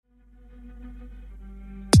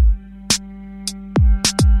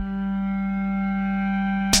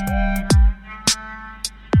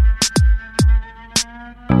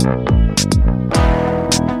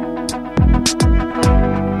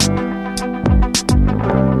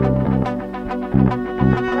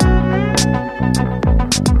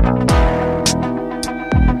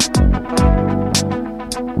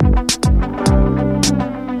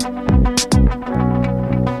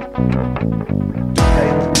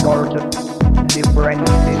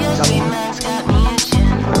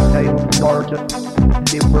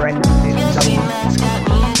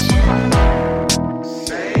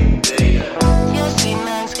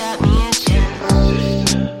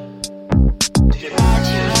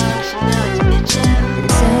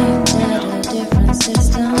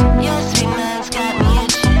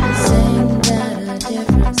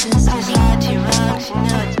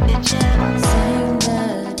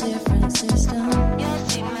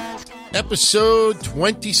Episode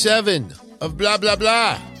 27 of Blah, Blah,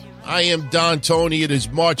 Blah. I am Don Tony. It is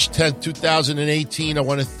March 10th, 2018. I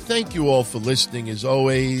want to thank you all for listening as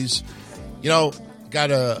always. You know,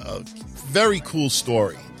 got a very cool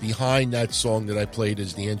story behind that song that I played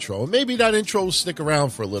as the intro. And maybe that intro will stick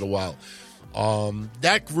around for a little while.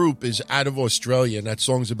 That group is out of Australia, and that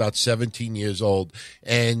song's about 17 years old.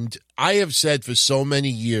 And I have said for so many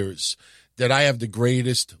years that I have the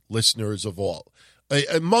greatest listeners of all.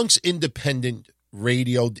 Amongst independent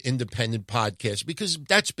radio, independent podcasts, because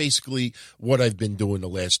that's basically what I've been doing the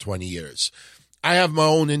last 20 years. I have my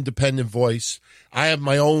own independent voice. I have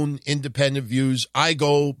my own independent views. I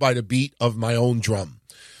go by the beat of my own drum.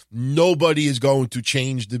 Nobody is going to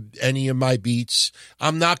change any of my beats.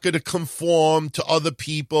 I'm not going to conform to other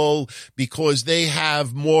people because they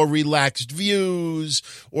have more relaxed views,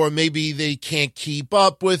 or maybe they can't keep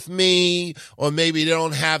up with me, or maybe they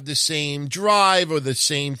don't have the same drive or the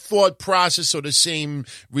same thought process or the same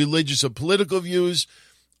religious or political views.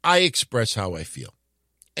 I express how I feel.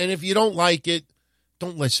 And if you don't like it,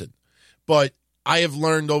 don't listen. But I have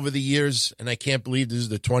learned over the years, and I can't believe this is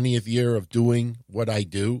the 20th year of doing what I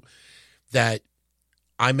do, that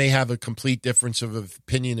I may have a complete difference of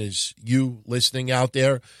opinion as you listening out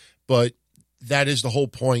there, but that is the whole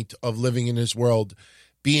point of living in this world,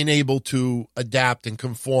 being able to adapt and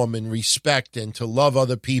conform and respect and to love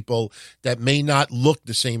other people that may not look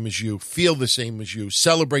the same as you, feel the same as you,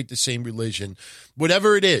 celebrate the same religion,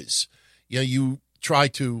 whatever it is. You know, you try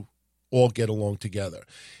to all get along together.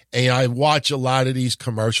 And I watch a lot of these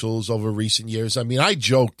commercials over recent years. I mean, I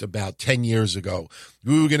joked about 10 years ago,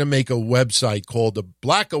 we were going to make a website called The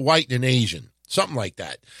Black, a White, and Asian, something like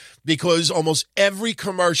that, because almost every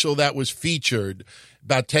commercial that was featured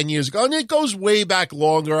about 10 years ago, and it goes way back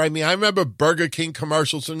longer. I mean, I remember Burger King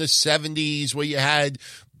commercials from the 70s where you had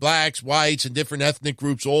blacks, whites, and different ethnic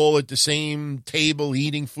groups all at the same table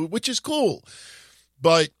eating food, which is cool.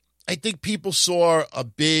 But I think people saw a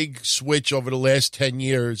big switch over the last 10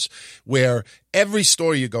 years where every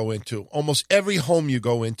store you go into, almost every home you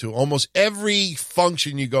go into, almost every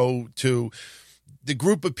function you go to, the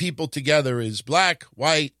group of people together is black,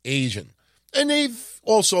 white, Asian. And they've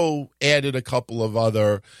also added a couple of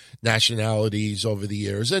other nationalities over the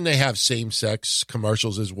years, and they have same-sex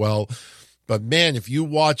commercials as well. But man, if you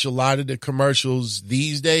watch a lot of the commercials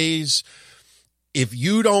these days, if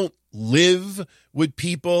you don't live with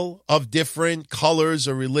people of different colors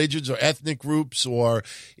or religions or ethnic groups, or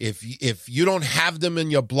if you don't have them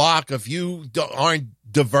in your block, if you aren't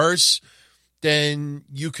diverse, then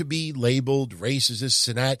you could be labeled racist, this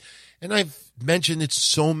and that. And I've mentioned it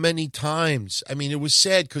so many times. I mean, it was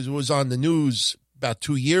sad because it was on the news about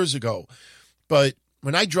 2 years ago. But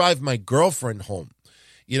when I drive my girlfriend home,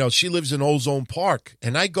 you know, she lives in Ozone Park,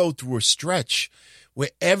 and I go through a stretch where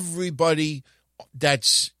everybody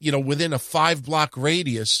that's, you know, within a 5-block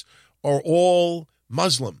radius are all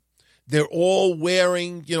Muslim. They're all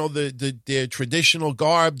wearing, you know, their traditional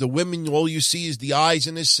garb. The women, all you see is the eyes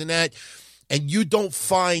and this and that. And you don't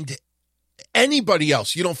find anybody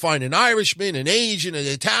else. You don't find an Irishman, an Asian, an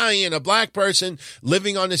Italian, a black person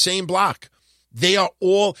living on the same block. They are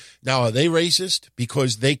all, now are they racist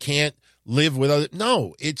because they can't live with other?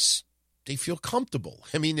 No, they feel comfortable.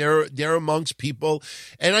 I mean, they're amongst people.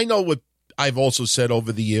 And I know what I've also said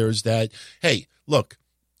over the years that, hey, look,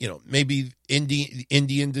 you know, maybe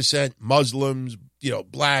Indian descent, Muslims, you know,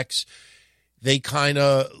 blacks, they kind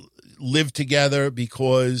of live together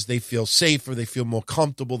because they feel safer, they feel more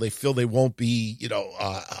comfortable, they feel they won't be, you know,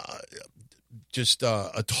 just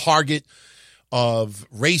a target of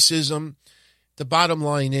racism. The bottom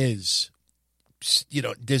line is, you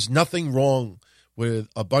know, there's nothing wrong with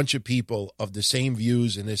a bunch of people of the same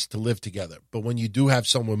views and it's to live together. But when you do have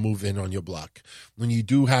someone move in on your block, when you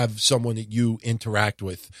do have someone that you interact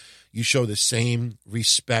with, you show the same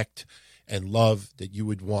respect and love that you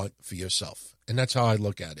would want for yourself. And that's how I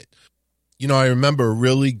look at it. I remember a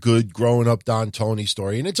really good growing up Don Tony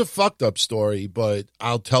story, and it's a fucked up story, but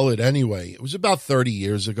I'll tell it anyway. It was about 30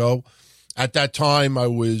 years ago. At that time, I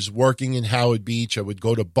was working in Howard Beach. I would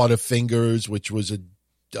go to Butterfingers, which was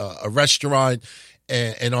a restaurant,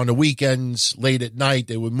 and on the weekends, late at night,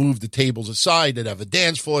 they would move the tables aside. They'd have a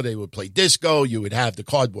dance floor. They would play disco. You would have the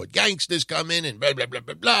cardboard gangsters come in and blah, blah, blah,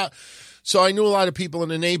 blah, blah. So I knew a lot of people in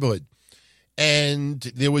the neighborhood. And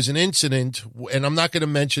there was an incident, and I'm not going to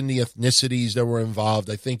mention the ethnicities that were involved.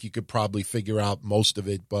 I think you could probably figure out most of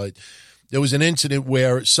it, but there was an incident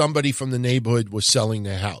where somebody from the neighborhood was selling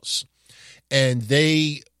their house, and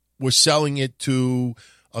they were selling it to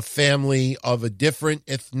a family of a different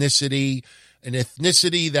ethnicity, an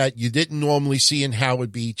ethnicity that you didn't normally see in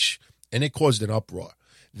Howard Beach, and it caused an uproar.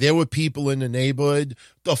 There were people in the neighborhood.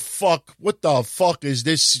 What the fuck is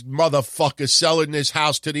this motherfucker selling this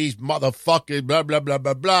house to these motherfuckers, blah, blah, blah,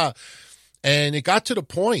 blah, blah. And it got to the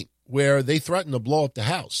point where they threatened to blow up the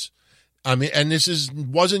house. I mean, and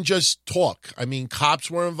wasn't just talk. I mean, cops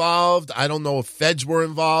were involved. I don't know if feds were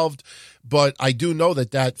involved, but I do know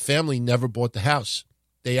that family never bought the house.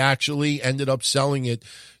 They actually ended up selling it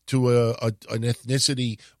to an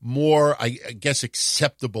ethnicity more, I guess,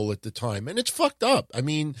 acceptable at the time. And it's fucked up. I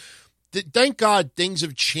mean, thank God things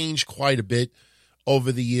have changed quite a bit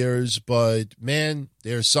over the years. But, man,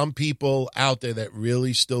 there are some people out there that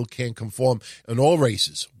really still can't conform in all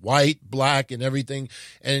races, white, black, and everything.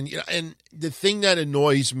 And, and the thing that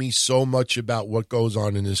annoys me so much about what goes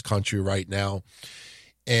on in this country right now,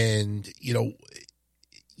 and,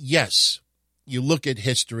 yes, you look at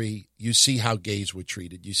history, you see how gays were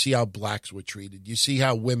treated. You see how blacks were treated. You see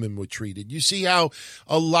how women were treated. You see how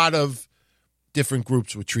a lot of different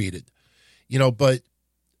groups were treated. But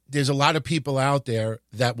there's a lot of people out there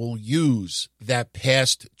that will use that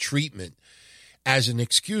past treatment as an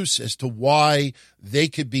excuse as to why they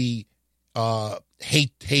could be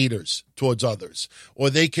haters towards others,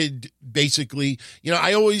 or they could basically,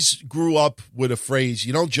 I always grew up with a phrase,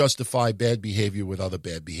 you don't justify bad behavior with other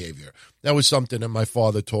bad behavior. That was something that my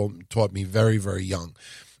father taught me very, very young.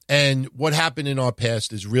 And what happened in our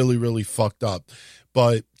past is really, really fucked up.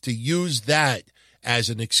 But to use that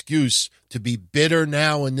as an excuse to be bitter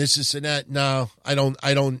now and this and that, no, I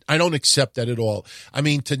don't accept that at all. I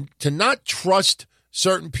mean, to not trust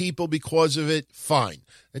certain people because of it, fine.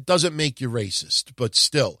 It doesn't make you racist, but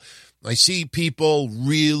still, I see people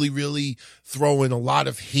really, really throwing a lot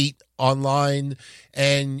of hate online,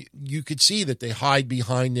 and you could see that they hide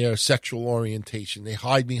behind their sexual orientation. They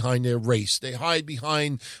hide behind their race. They hide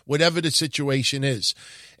behind whatever the situation is.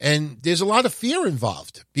 And there's a lot of fear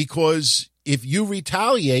involved, because if you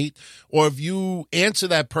retaliate, or if you answer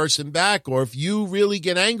that person back, or if you really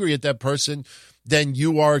get angry at that person, then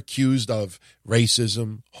you are accused of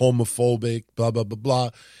racism, homophobic, blah, blah, blah, blah.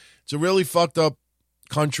 It's a really fucked up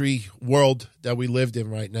country, world that we lived in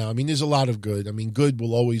right now. I mean, there's a lot of good. I mean, good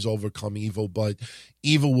will always overcome evil, but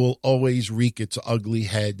evil will always wreak its ugly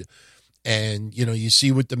head. And, you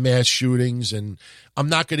see with the mass shootings, and I'm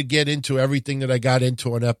not going to get into everything that I got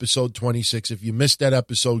into on episode 26. If you missed that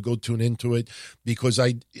episode, go tune into it, because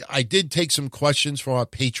I did take some questions from our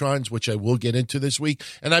patrons, which I will get into this week.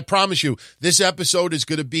 And I promise you, this episode is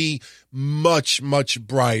going to be much, much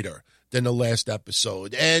brighter than the last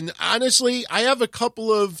episode. And honestly, I have a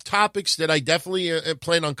couple of topics that I definitely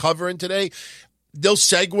plan on covering today. They'll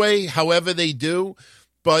segue however they do.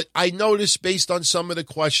 But I noticed, based on some of the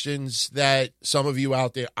questions, that some of you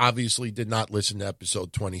out there obviously did not listen to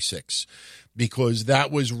episode 26, because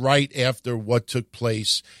that was right after what took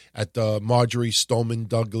place at the Marjorie Stoneman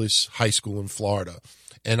Douglas High School in Florida.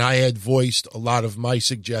 And I had voiced a lot of my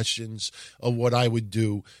suggestions of what I would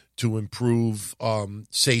do to improve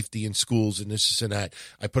safety in schools and this and that.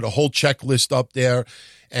 I put a whole checklist up there.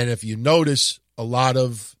 And if you notice, a lot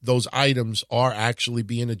of those items are actually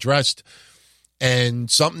being addressed. And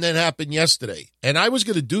something that happened yesterday, and I was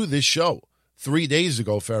going to do this show 3 days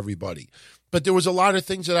ago for everybody, but there was a lot of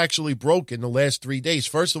things that actually broke in the last 3 days.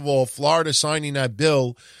 First of all, Florida signing that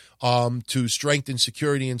bill to strengthen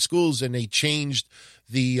security in schools, and they changed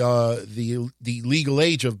the legal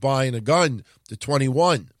age of buying a gun to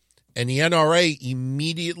 21, and the NRA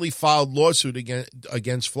immediately filed lawsuit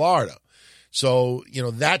against Florida. So,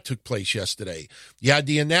 that took place yesterday. You had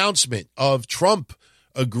the announcement of Trump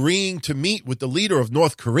agreeing to meet with the leader of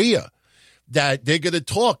North Korea, that they're going to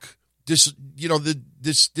talk this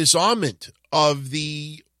disarmament of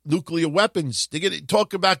the nuclear weapons. They're going to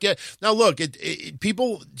talk about that. Now, look,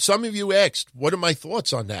 people, some of you asked, what are my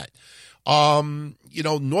thoughts on that?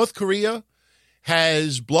 North Korea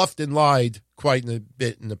has bluffed and lied quite a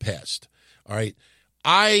bit in the past. All right.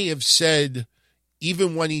 I have said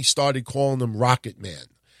even when he started calling him Rocket Man.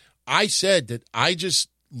 I said that I just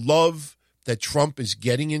love that Trump is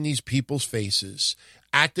getting in these people's faces,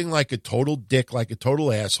 acting like a total dick, like a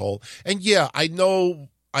total asshole. And yeah, I know,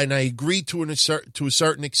 and I agree to a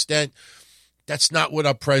certain extent, that's not what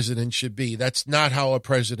a president should be. That's not how a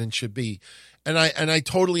president should be. And I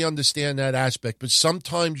totally understand that aspect. But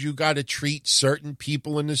sometimes you got to treat certain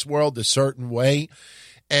people in this world a certain way.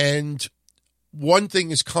 And one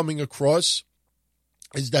thing is coming across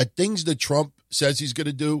is that things that Trump says he's going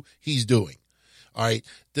to do, he's doing. All right.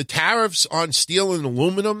 The tariffs on steel and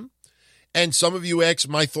aluminum, and some of you asked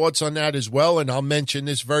my thoughts on that as well, and I'll mention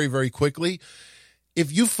this very, very quickly.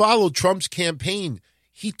 If you follow Trump's campaign,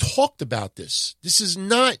 he talked about this. This is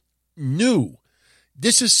not new.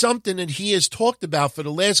 This is something that he has talked about for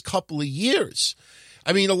the last couple of years.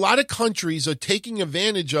 I mean, a lot of countries are taking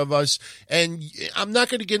advantage of us, and I'm not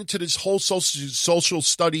going to get into this whole social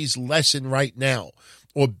studies lesson right now,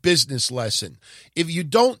 or business lesson. If you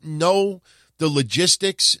don't know the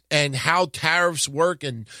logistics and how tariffs work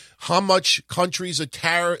and how much countries are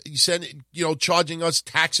charging us,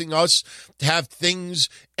 taxing us to have things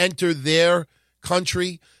enter their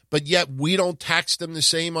country, but yet we don't tax them the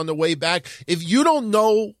same on the way back. If you don't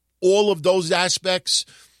know all of those aspects,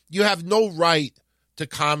 you have no right to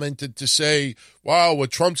comment and to say, wow, what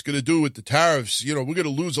Trump's going to do with the tariffs, we're going to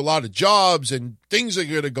lose a lot of jobs and things are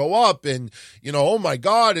going to go up and, oh my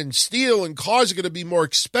God, and steel and cars are going to be more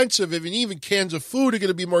expensive and even cans of food are going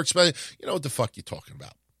to be more expensive. You know what the fuck you're talking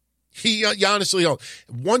about. You honestly don't.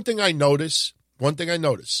 One thing I notice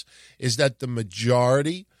is that the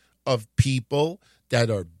majority of people that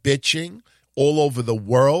are bitching all over the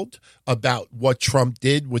world about what Trump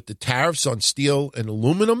did with the tariffs on steel and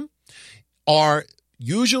aluminum are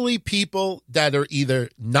usually people that are either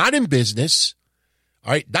not in business,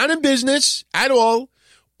 all right, not in business at all,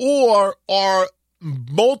 or are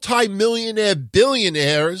multi-millionaire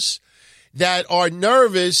billionaires that are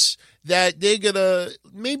nervous that they're going to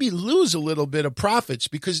maybe lose a little bit of profits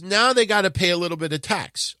because now they got to pay a little bit of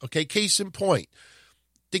tax. Okay, case in point,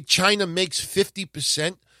 I think China makes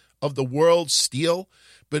 50% of the world's steel,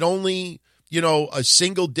 but only a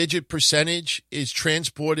single-digit percentage is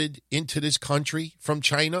transported into this country from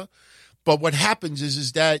China. But what happens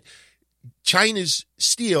is that China's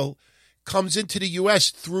steel comes into the U.S.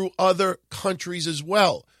 through other countries as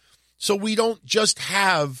well. So we don't just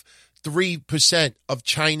have 3% of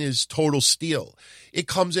China's total steel. It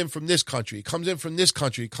comes in from this country. It comes in from this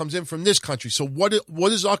country. It comes in from this country. So what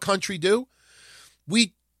does our country do?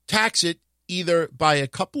 We tax it either by a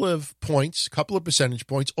couple of percentage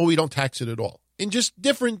points, or we don't tax it at all in just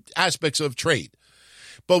different aspects of trade.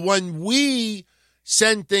 But when we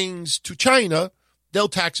send things to China, they'll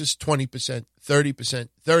tax us 20%, 30%,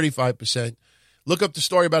 35%. Look up the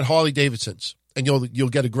story about Harley Davidsons, and you'll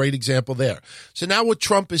get a great example there. So now what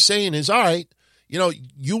Trump is saying is, all right,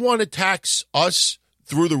 you want to tax us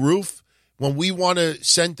through the roof when we want to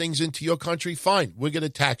send things into your country? Fine, we're going to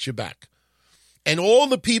tax you back. And all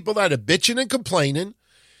the people that are bitching and complaining,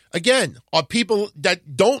 again, are people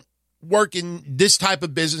that don't work in this type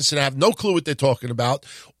of business and have no clue what they're talking about,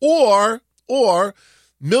 or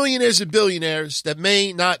millionaires and billionaires that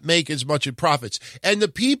may not make as much in profits. And the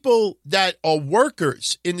people that are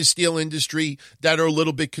workers in the steel industry that are a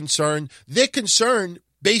little bit concerned, they're concerned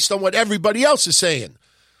based on what everybody else is saying.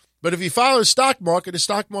 But if you follow the stock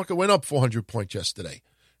market went up 400 points yesterday.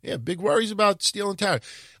 Yeah, big worries about steel and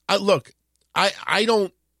tariff. I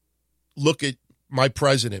don't look at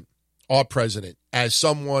our president, as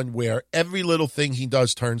someone where every little thing he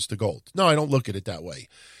does turns to gold. No, I don't look at it that way.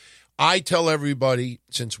 I tell everybody,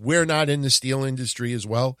 since we're not in the steel industry as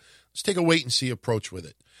well, let's take a wait-and-see approach with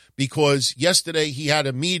it. Because yesterday he had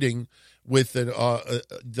a meeting with an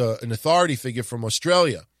authority figure from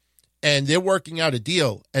Australia, and they're working out a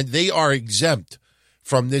deal, and they are exempt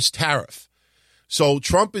from this tariff. So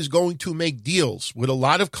Trump is going to make deals with a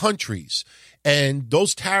lot of countries, and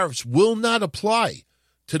those tariffs will not apply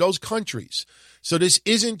to those countries. So this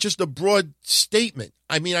isn't just a broad statement.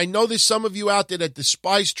 I mean, I know there's some of you out there that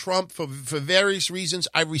despise Trump for various reasons.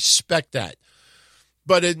 I respect that.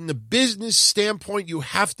 But in the business standpoint, you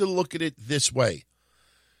have to look at it this way.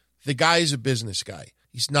 The guy is a business guy.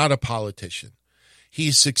 He's not a politician.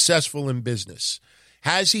 He's successful in business.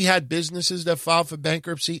 Has he had businesses that filed for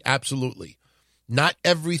bankruptcy? Absolutely. Not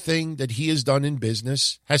everything that he has done in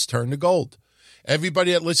business has turned to gold.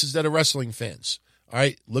 Everybody that listens that are wrestling fans, all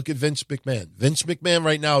right, look at Vince McMahon. Vince McMahon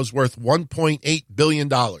right now is worth $1.8 billion.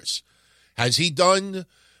 Has he done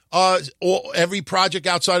every project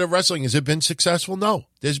outside of wrestling? Has it been successful? No.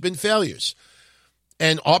 There's been failures.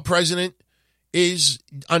 And our president is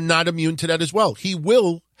not immune to that as well. He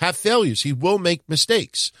will have failures. He will make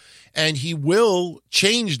mistakes, and he will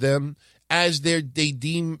change them as they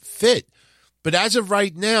deem fit. But as of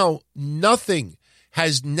right now, nothing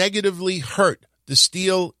has negatively hurt the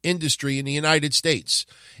steel industry in the United States.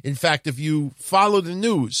 In fact, if you follow the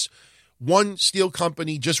news, one steel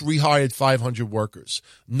company just rehired 500 workers.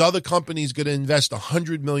 Another company is going to invest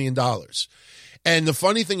 $100 million. And the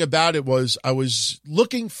funny thing about it was I was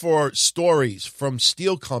looking for stories from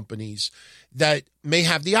steel companies that may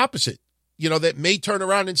have the opposite, that may turn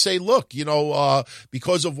around and say, look,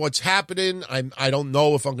 because of what's happening, I don't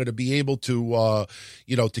know if I'm going to be able to,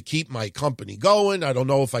 to keep my company going. I don't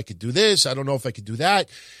know if I could do this. I don't know if I could do that.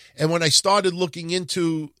 And when I started looking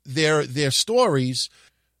into their stories,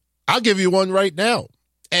 I'll give you one right now.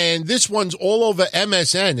 And this one's all over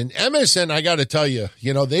MSN. And MSN, I got to tell you,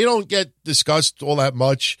 they don't get discussed all that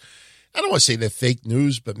much. I don't want to say they're fake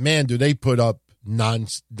news, but man, do they put up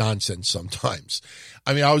nonsense sometimes.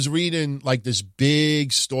 I mean, I was reading like this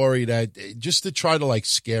big story that just to try to like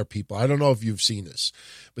scare people. I don't know if you've seen this,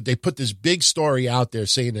 but they put this big story out there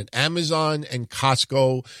saying that Amazon and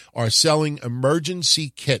Costco are selling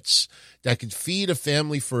emergency kits that could feed a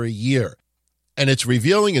family for a year. And it's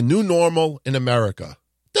revealing a new normal in America.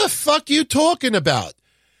 The fuck you talking about?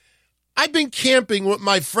 I've been camping with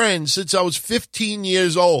my friends since I was 15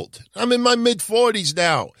 years old. I'm in my mid-40s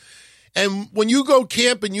now. And when you go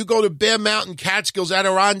camping, you go to Bear Mountain, Catskills,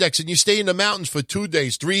 Adirondacks, and you stay in the mountains for 2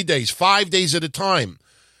 days, 3 days, 5 days at a time.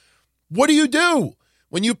 What do?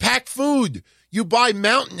 When you pack food, you buy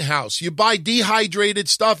Mountain House, you buy dehydrated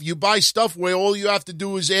stuff, you buy stuff where all you have to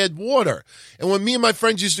do is add water. And when me and my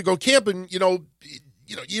friends used to go camping, you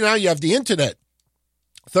have the internet.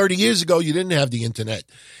 30 years ago, you didn't have the internet.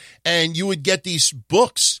 And you would get these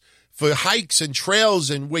books for hikes and trails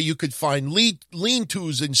and where you could find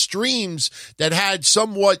lean-tos and streams that had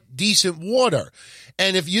somewhat decent water.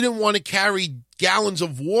 And if you didn't want to carry gallons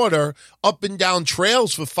of water up and down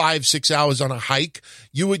trails for 5-6 hours on a hike,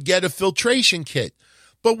 you would get a filtration kit.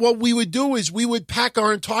 But what we would do is we would pack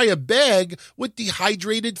our entire bag with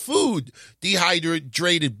dehydrated food.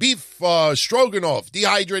 Dehydrated beef stroganoff,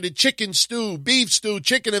 dehydrated chicken stew, beef stew,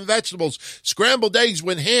 chicken and vegetables, scrambled eggs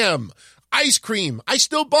with ham, ice cream. I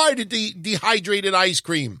still buy the dehydrated ice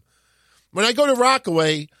cream. When I go to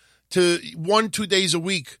Rockaway to 1-2 days a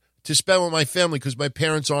week to spend with my family because my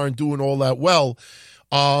parents aren't doing all that well,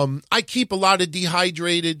 I keep a lot of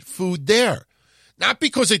dehydrated food there. Not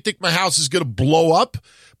because I think my house is going to blow up,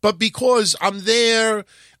 but because I'm there.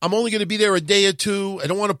 I'm only going to be there a day or two. I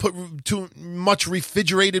don't want to put too much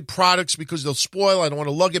refrigerated products because they'll spoil. I don't want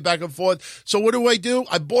to lug it back and forth. So what do?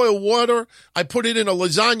 I boil water. I put it in a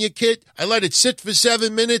lasagna kit. I let it sit for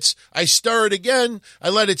 7 minutes. I stir it again. I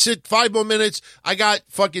let it sit 5 more minutes. I got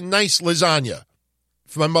fucking nice lasagna.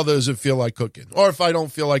 If my mother doesn't feel like cooking or if I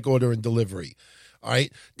don't feel like ordering delivery. All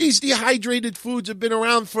right. These dehydrated foods have been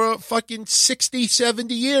around for fucking 60,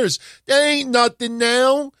 70 years. That ain't nothing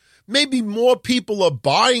now. Maybe more people are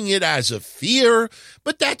buying it as a fear,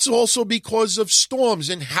 but that's also because of storms.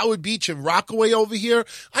 In Howard Beach and Rockaway over here,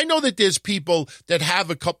 I know that there's people that have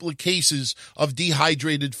a couple of cases of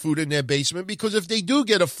dehydrated food in their basement because if they do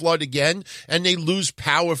get a flood again and they lose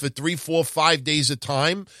power for 3, 4, 5 days at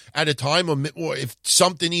a time, or if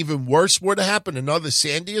something even worse were to happen, another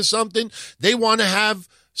Sandy or something, they want to have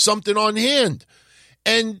something on hand.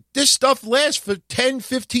 And this stuff lasts for 10,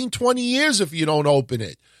 15, 20 years if you don't open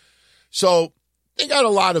it. So they got a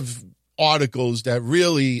lot of articles that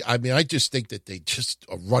really, I just think that they just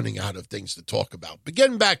are running out of things to talk about. But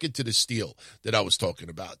getting back into the steel that I was talking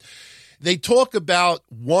about, they talk about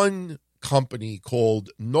one company called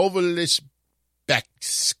Novolipetsk,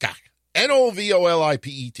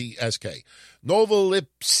 Novolipetsk,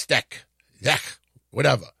 Novolipetsk,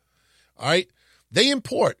 whatever. All right. They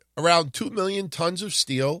import around 2 million tons of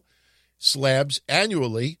steel slabs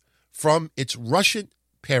annually from its Russian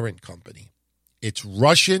parent company. It's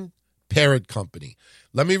Russian parent company.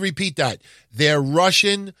 Let me repeat that. Their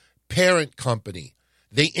Russian parent company.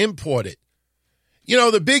 They import it.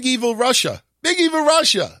 The big evil Russia. Big evil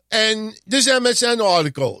Russia. And this MSN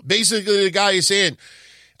article, basically the guy is saying,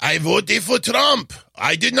 I voted for Trump.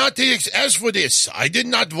 I did not ask for this. I did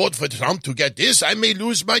not vote for Trump to get this. I may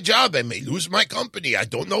lose my job. I may lose my company. I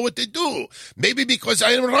don't know what to do. Maybe because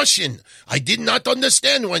I am Russian. I did not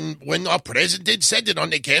understand when our president said it on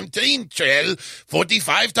the campaign trail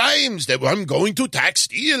 45 times that I'm going to tax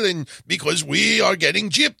steel and because we are getting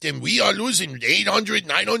gypped and we are losing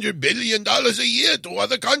 $800-900 billion a year to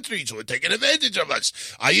other countries who are taking advantage of us.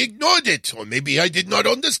 I ignored it, or maybe I did not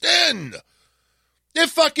understand. They're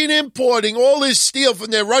fucking importing all this steel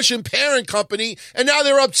from their Russian parent company, and now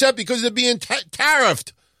they're upset because they're being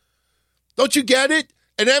tariffed. Don't you get it?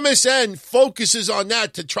 And MSN focuses on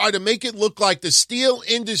that to try to make it look like the steel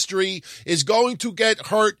industry is going to get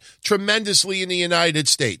hurt tremendously in the United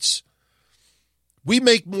States. We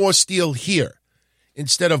make more steel here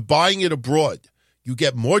instead of buying it abroad. You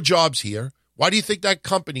get more jobs here. Why do you think that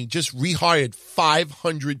company just rehired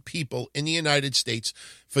 500 people in the United States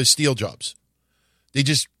for steel jobs? They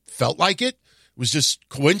just felt like it? It was just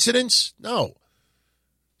coincidence? No.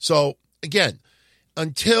 So, again,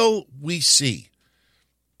 until we see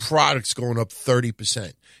products going up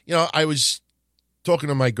 30%. You know, I was talking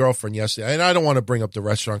to my girlfriend yesterday, and I don't want to bring up the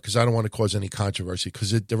restaurant because I don't want to cause any controversy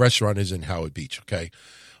because the restaurant is in Howard Beach, okay?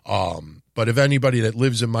 But if anybody that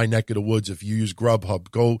lives in my neck of the woods, if you use Grubhub,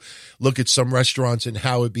 go look at some restaurants in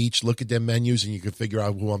Howard Beach, look at their menus, and you can figure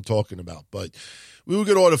out who I'm talking about. But we were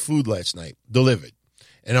going to order food last night, delivered,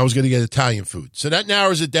 and I was going to get Italian food. So that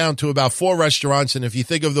narrows it down to about 4 restaurants, and if you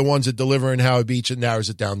think of the ones that deliver in Howard Beach, it narrows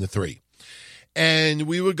it down to 3. And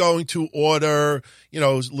we were going to order, you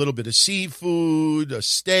know, a little bit of seafood, a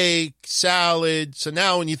steak, salad. So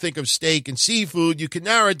now when you think of steak and seafood, you can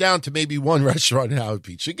narrow it down to maybe 1 restaurant in Howard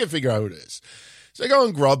Beach. So you can figure out who it is. So I go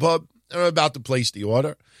on Grubhub, and I'm about to place the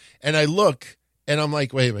order. And I look, and I'm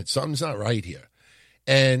like, wait a minute, something's not right here.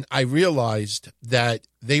 And I realized that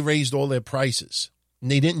they raised all their prices. And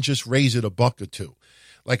they didn't just raise it $1 or $2.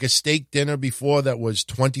 Like a steak dinner before that was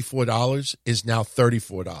 $24 is now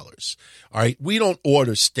 $34. All right. We don't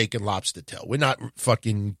order steak and lobster tail. We're not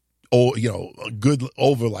fucking, good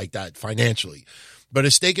over like that financially. But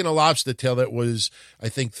a steak and a lobster tail that was, I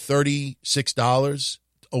think, $36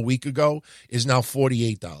 a week ago is now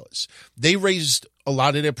 $48. They raised a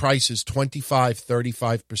lot of their prices 25,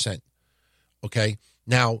 35%. Okay.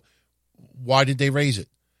 Now, why did they raise it?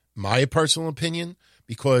 My personal opinion,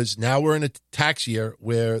 because now we're in a tax year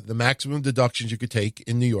where the maximum deductions you could take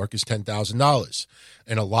in New York is $10,000.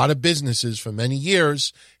 And a lot of businesses for many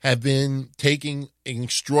years have been taking an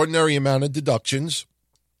extraordinary amount of deductions.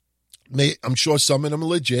 I'm sure some of them are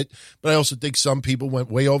legit, but I also think some people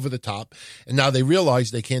went way over the top. And now they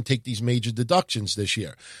realize they can't take these major deductions this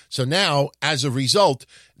year. So now, as a result,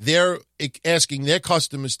 they're asking their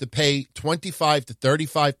customers to pay 25 to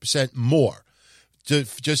 35% more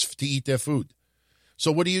just to eat their food.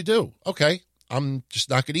 So what do? Okay, I'm just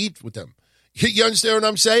not going to eat with them. You understand what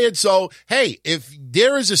I'm saying? So, hey, if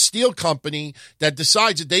there is a steel company that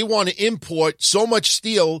decides that they want to import so much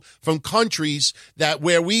steel from countries that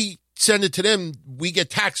where we send it to them, we get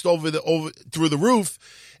taxed over through the roof,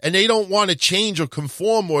 and they don't want to change or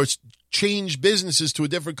conform or change businesses to a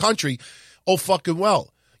different country, oh, fucking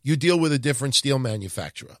well, you deal with a different steel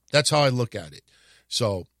manufacturer. That's how I look at it.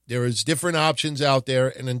 So there is different options out there,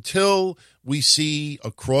 and until we see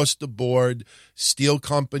across the board steel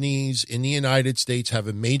companies in the United States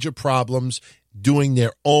having major problems doing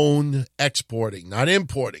their own exporting, not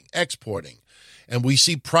importing, exporting, and we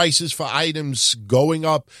see prices for items going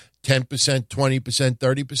up 10%, 20%,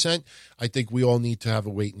 30%, I think we all need to have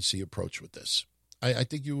a wait-and-see approach with this. I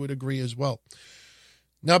think you would agree as well.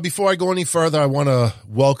 Now, before I go any further, I want to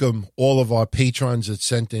welcome all of our patrons that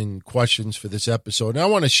sent in questions for this episode. And I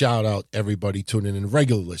want to shout out everybody tuning in,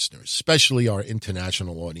 regular listeners, especially our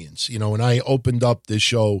international audience. You know, when I opened up this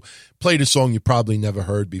show, played a song you probably never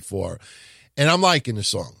heard before, and I'm liking the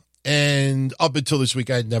song. And up until this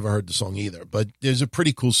week, I had never heard the song either. But there's a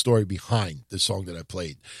pretty cool story behind the song that I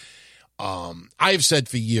played. I have said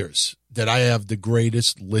for years that I have the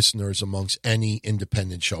greatest listeners amongst any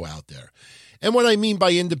independent show out there. And what I mean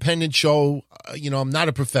by independent show, I'm not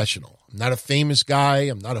a professional. I'm not a famous guy.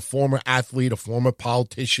 I'm not a former athlete, a former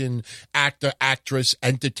politician, actor, actress,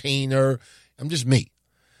 entertainer. I'm just me.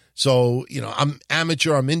 So, I'm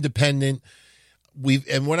amateur. I'm independent.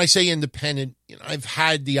 And when I say independent, I've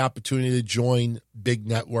had the opportunity to join big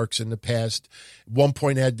networks in the past. At one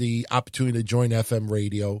point, I had the opportunity to join FM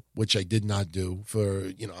radio, which I did not do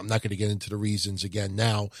for, I'm not going to get into the reasons again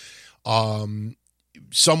now.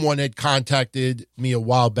 Someone had contacted me a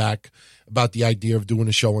while back about the idea of doing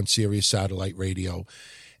a show on Sirius Satellite Radio.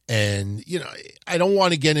 And, I don't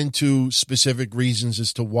want to get into specific reasons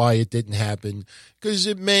as to why it didn't happen, because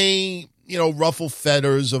it may, ruffle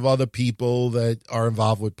feathers of other people that are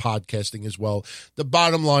involved with podcasting as well. The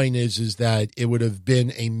bottom line is that it would have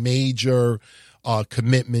been a major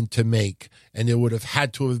commitment to make, and there would have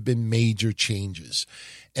had to have been major changes.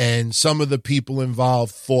 And some of the people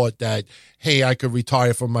involved thought that, hey, I could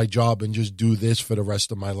retire from my job and just do this for the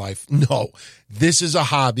rest of my life. No, this is a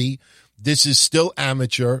hobby. This is still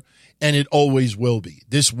amateur. and it always will be.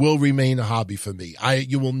 This will remain a hobby for me.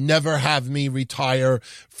 You will never have me retire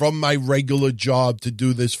from my regular job to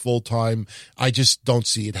do this full time. I just don't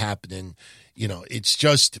see it happening. You know, it's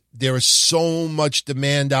just, there is so much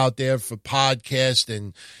demand out there for podcasts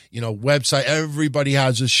and, website. Everybody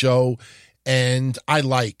has a show, and I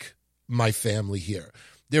like my family here.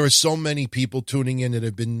 There are so many people tuning in that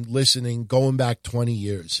have been listening going back 20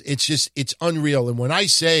 years. It's unreal. And when I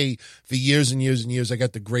say for years and years and years, I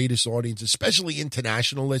got the greatest audience, especially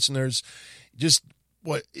international listeners, just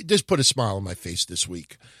put a smile on my face this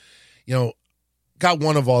week. Got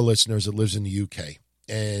one of our listeners that lives in the UK,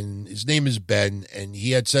 and his name is Ben. And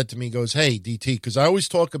he had said to me, he goes, "Hey, DT," because I always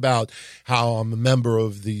talk about how I'm a member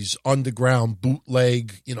of these underground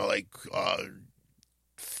bootleg,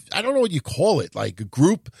 I don't know what you call it, like a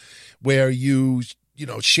group where you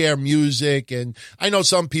share music. And I know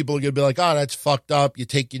some people are going to be like, "Oh, that's fucked up. You're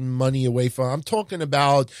taking money away from." I'm talking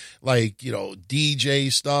about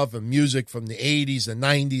DJ stuff and music from the 80s, the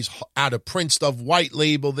 90s, out of print stuff, white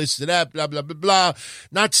label, this and that, blah, blah, blah, blah.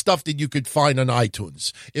 Not stuff that you could find on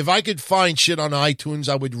iTunes. If I could find shit on iTunes,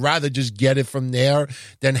 I would rather just get it from there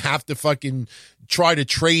than have to fucking try to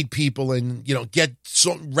trade people and, get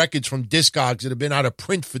some records from Discogs that have been out of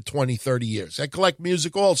print for 20, 30 years. I collect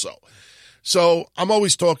music also. So I'm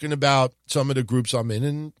always talking about some of the groups I'm in,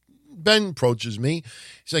 and Ben approaches me.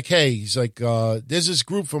 He's like, "Hey," "there's this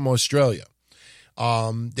group from Australia.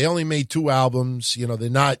 They only made 2 albums. They're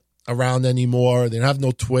not around anymore. They don't have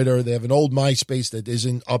no Twitter. They have an old MySpace that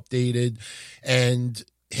isn't updated, and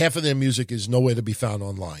half of their music is nowhere to be found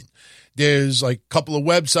online. There's like a couple of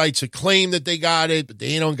websites that claim that they got it, but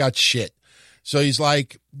they don't got shit." So he's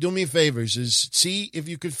like, "Do me a favor. He says, see if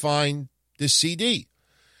you could find this CD."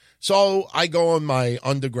 So I go on my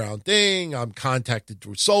underground thing. I'm contacted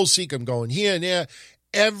through SoulSeek. I'm going here and there.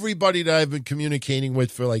 Everybody that I've been communicating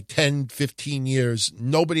with for like 10, 15 years,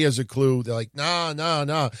 nobody has a clue. They're like,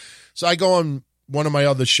 nah. So I go on one of my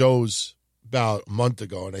other shows about a month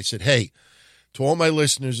ago, and I said, "Hey, to all my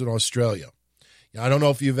listeners in Australia, I don't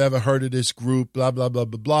know if you've ever heard of this group, blah, blah, blah,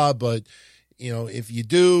 blah, blah, but if you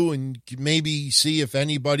do, and maybe see if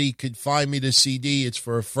anybody could find me the CD. It's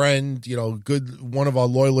for a friend, one of our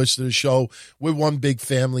loyalists to the show. We're one big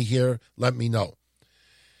family here. Let me know."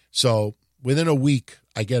 So within a week,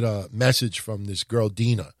 I get a message from this girl,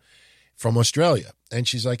 Dina, from Australia. And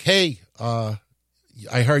she's like, "Hey, I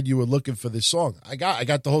heard you were looking for this song. I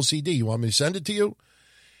got the whole CD. You want me to send it to you?"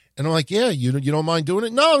 And I'm like, "Yeah, you don't mind doing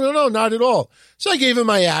it?" No, not at all. So I gave her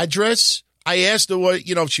my address. I asked her what,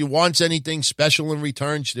 if she wants anything special in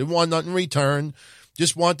return. She didn't want nothing in return,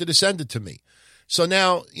 just wanted to send it to me. So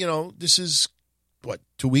now, this is,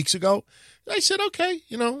 2 weeks ago? I said, okay,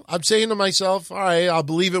 I'm saying to myself, all right, I'll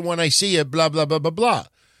believe it when I see it, blah, blah, blah, blah, blah.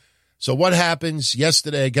 So what happens?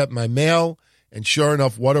 Yesterday I got my mail, and sure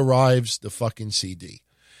enough, what arrives? The fucking CD.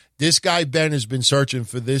 This guy, Ben, has been searching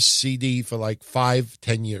for this CD for like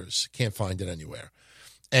 5-10 years. Can't find it anywhere.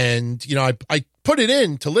 And, I put it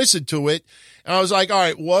in to listen to it, and I was like, all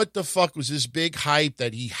right, what the fuck was this big hype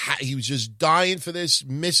that he was just dying for this,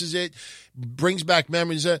 misses it, brings back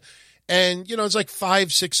memories. And, it's like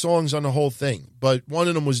 5-6 songs on the whole thing. But one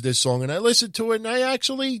of them was this song, and I listened to it, and I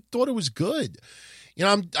actually thought it was good.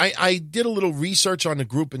 I did a little research on the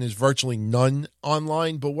group, and there's virtually none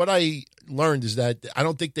online. But what I learned is that I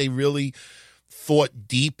don't think they really thought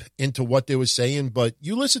deep into what they were saying. But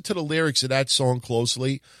you listen to the lyrics of that song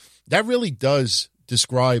closely, that really does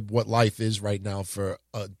describe what life is right now for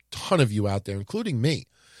a ton of you out there, including me.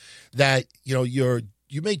 That,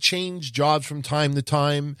 you may change jobs from time to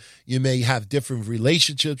time. You may have different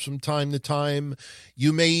relationships from time to time.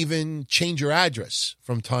 You may even change your address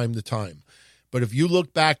from time to time. But if you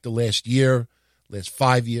look back the last year, last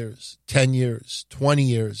 5 years, 10 years, 20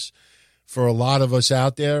 years, for a lot of us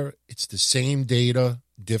out there, it's the same data,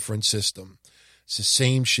 different system. It's the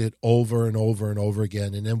same shit over and over and over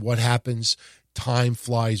again. And then what happens? Time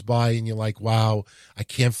flies by, and you're like, wow, I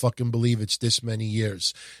can't fucking believe it's this many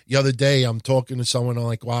years. The other day, I'm talking to someone, I'm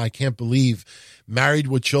like, wow, I can't believe Married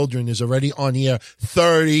with Children is already on the air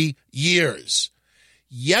 30 years.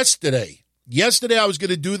 Yesterday, I was going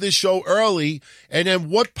to do this show early, and then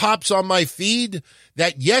what pops on my feed?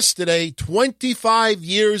 That yesterday, 25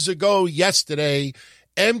 years ago yesterday,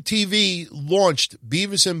 MTV launched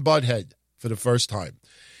Beavis and Butthead for the first time.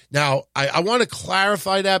 Now, I want to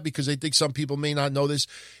clarify that because I think some people may not know this.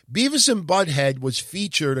 Beavis and Butthead was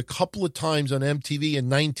featured a couple of times on MTV in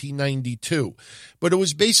 1992, but it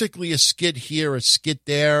was basically a skit here, a skit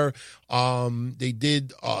there. They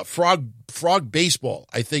did frog baseball,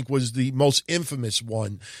 I think, was the most infamous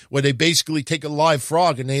one, where they basically take a live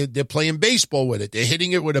frog and they're playing baseball with it. They're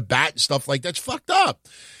hitting it with a bat and stuff like that. It's fucked up,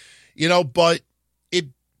 but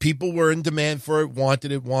people were in demand for it,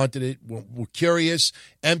 wanted it, were curious.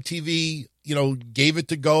 MTV, gave it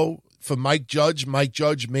to go for Mike Judge. Mike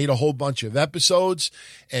Judge made a whole bunch of episodes,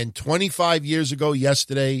 and 25 years ago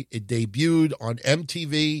yesterday, it debuted on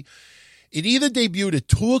MTV. It either debuted at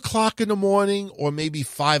 2 o'clock in the morning or maybe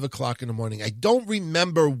 5 o'clock in the morning. I don't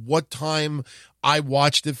remember what time I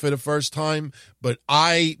watched it for the first time, but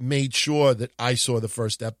I made sure that I saw the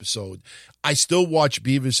first episode. I still watch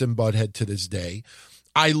Beavis and Butthead to this day.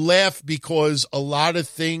 I laugh because a lot of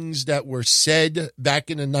things that were said back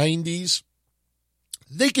in the 90s,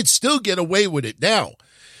 they could still get away with it now.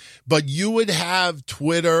 But you would have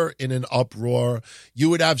Twitter in an uproar. You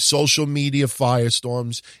would have social media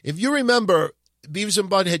firestorms. If you remember, Beavis and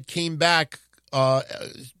Butthead came back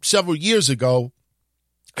several years ago.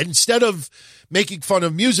 Instead of making fun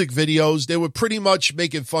of music videos, they were pretty much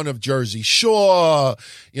making fun of Jersey Shore,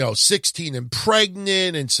 16 and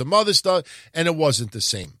Pregnant and some other stuff, and it wasn't the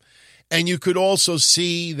same. And you could also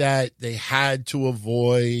see that they had to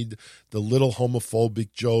avoid the little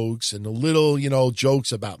homophobic jokes and the little,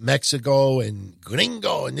 jokes about Mexico and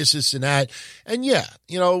gringo and this and that. And yeah,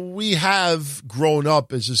 we have grown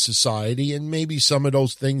up as a society, and maybe some of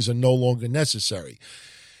those things are no longer necessary.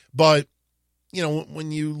 But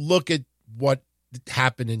when you look at what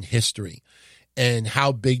happened in history and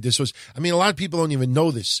how big this was, a lot of people don't even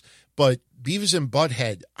know this, but Beavis and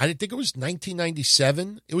Butthead, I think it was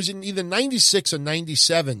 1997. It was in either 96 or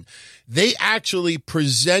 97. They actually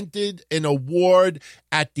presented an award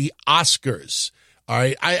at the Oscars. All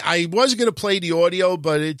right. I was going to play the audio,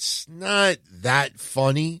 but it's not that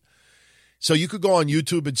funny. So you could go on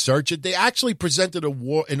YouTube and search it. They actually presented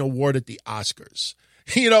an award at the Oscars.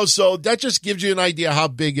 So that just gives you an idea how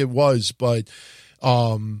big it was. But,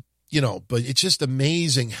 but it's just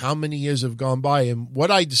amazing how many years have gone by. And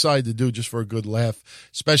what I decided to do, just for a good laugh,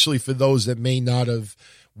 especially for those that may not have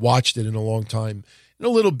watched it in a long time, in a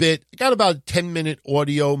little bit, I got about a 10-minute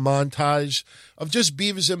audio montage of just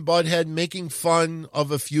Beavis and Butthead making fun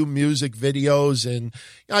of a few music videos. And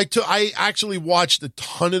I actually watched a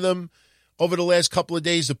ton of them over the last couple of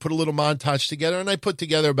days to put a little montage together, and I put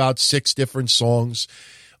together about 6 different songs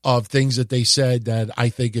of things that they said that I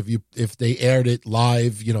think if they aired it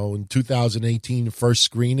live, in 2018, first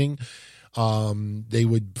screening, they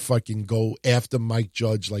would fucking go after Mike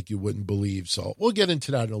Judge like you wouldn't believe. So we'll get into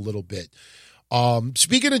that in a little bit.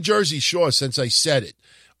 Speaking of Jersey Shore, since I said it,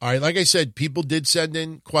 all right, like I said, people did send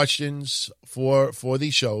in questions for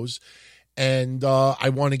these shows. And I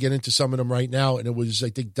want to get into some of them right now. And it was, I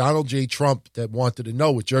think, Donald J. Trump that wanted to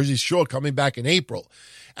know, with Jersey Shore coming back in April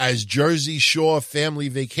as Jersey Shore Family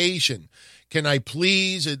Vacation, can I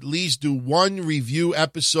please at least do one review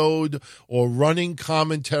episode or running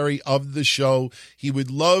commentary of the show? He would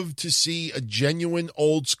love to see a genuine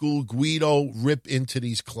old school Guido rip into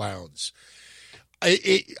these clowns.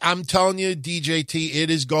 I'm telling you, DJT, it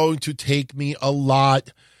is going to take me a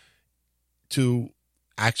lot to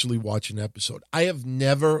actually watch an episode. I have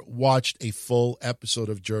never watched a full episode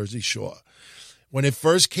of Jersey Shore. When it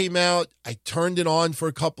first came out, I turned it on for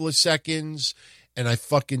a couple of seconds and I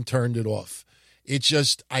fucking turned it off. It's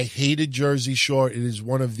just, I hated Jersey Shore. It is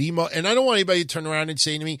one of the most, and I don't want anybody to turn around and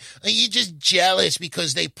say to me, "Oh, you're just jealous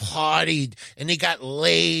because they partied and they got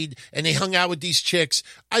laid and they hung out with these chicks."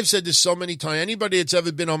 I've said this so many times. Anybody that's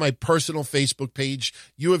ever been on my personal Facebook page,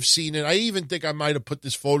 you have seen it. I even think I might have put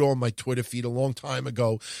this photo on my Twitter feed a long time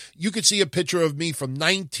ago. You could see a picture of me from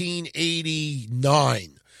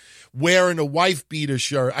 1989. Wearing a wife beater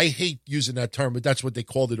shirt. I hate using that term, but that's what they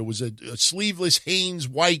called it. It was a sleeveless Hanes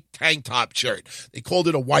white tank top shirt. They called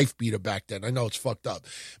it a wife beater back then. I know it's fucked up.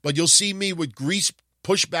 But you'll see me with grease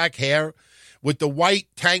pushback hair, with the white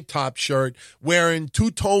tank top shirt, wearing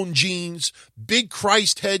two-tone jeans, big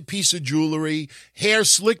Christ head piece of jewelry, hair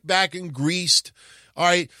slicked back and greased. All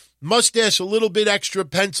right. Mustache a little bit extra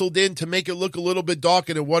penciled in to make it look a little bit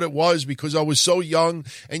darker than what it was because I was so young.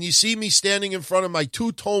 And you see me standing in front of my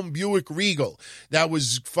two-tone Buick Regal that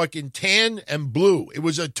was fucking tan and blue. It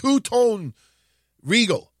was a two-tone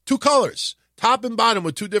Regal, 2 colors, top and bottom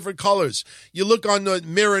with 2 different colors. You look on the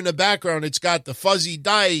mirror in the background, it's got the fuzzy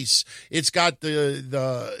dice. It's got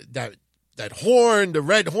that horn, the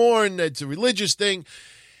red horn. That's a religious thing.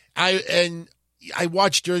 I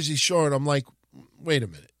watched Jersey Shore and I'm like, wait a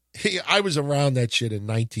minute. I was around that shit in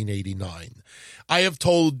 1989. I have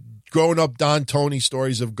told growing up Don Tony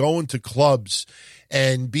stories of going to clubs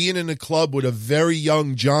and being in a club with a very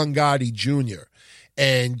young John Gotti Jr.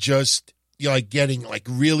 and just like getting like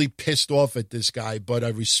really pissed off at this guy, but I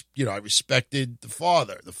respected the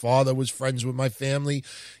father. The father was friends with my family.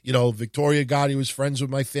 Victoria Gotti was friends with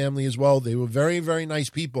my family as well. They were very, very nice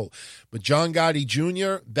people. But John Gotti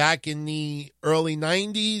Jr., back in the early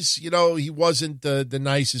 90s, he wasn't the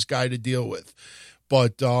nicest guy to deal with.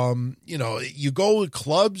 But, you go to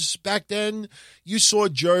clubs back then, you saw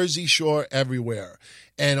Jersey Shore everywhere.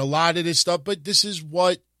 And a lot of this stuff, but this is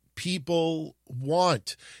what people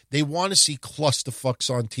want. They want to see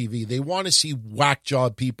clusterfucks on TV. They want to see whack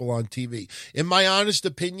job people on TV. In my honest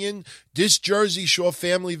opinion, this Jersey Shore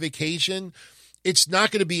family vacation, it's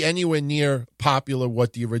not going to be anywhere near popular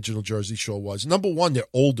what the original Jersey Shore was. Number one, they're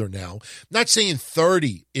older now. I'm not saying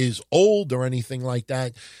 30 is old or anything like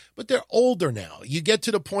that, but they're older now. You get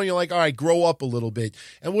to the point you're like, all right, grow up a little bit.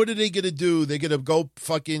 And what are they going to do? They're going to go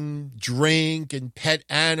fucking drink and pet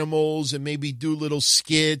animals and maybe do little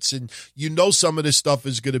skits. And some of this stuff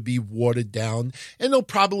is going to be watered down. And they'll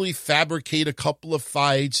probably fabricate a couple of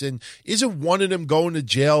fights. And isn't one of them going to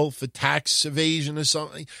jail for tax evasion or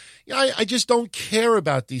something? I just don't care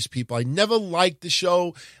about these people. I never liked the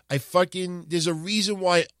show. There's a reason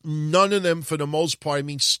why none of them, for the most part,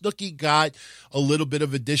 Snooki got a little bit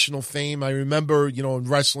of additional fame. I remember, in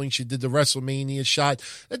wrestling, she did the WrestleMania shot.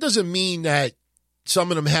 That doesn't mean that some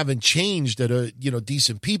of them haven't changed that are,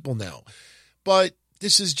 decent people now. But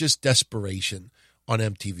this is just desperation on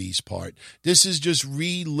MTV's part. This is just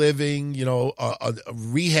reliving,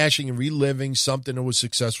 rehashing and reliving something that was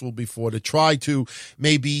successful before to try to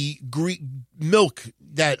maybe milk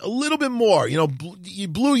that a little bit more. You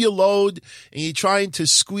blew your load and you're trying to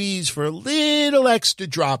squeeze for a little extra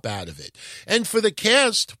drop out of it. And for the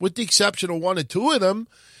cast, with the exception of one or two of them,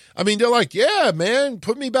 they're like, yeah, man,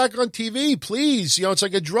 put me back on TV, please. It's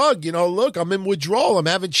like a drug. Look, I'm in withdrawal. I'm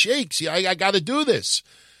having shakes. I got to do this.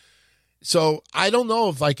 So I don't know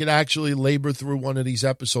if I could actually labor through one of these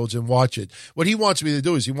episodes and watch it. What he wants me to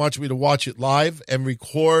do is he wants me to watch it live and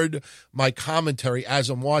record my commentary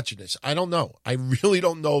as I'm watching this. I don't know. I really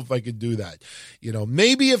don't know if I could do that.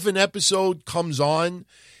 Maybe if an episode comes on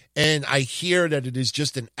and I hear that it is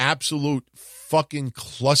just an absolute fucking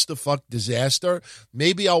clusterfuck disaster,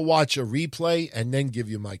 maybe I'll watch a replay and then give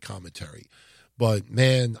you my commentary. But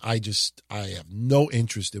man, I have no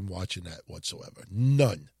interest in watching that whatsoever.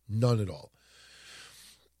 None at all.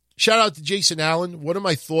 Shout out to Jason Allen. What are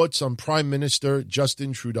my thoughts on Prime Minister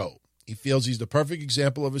Justin Trudeau? He feels he's the perfect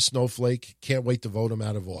example of a snowflake. Can't wait to vote him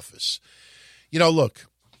out of office. Look,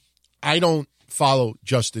 I don't follow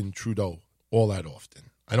Justin Trudeau all that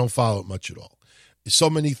often. I don't follow it much at all. There's so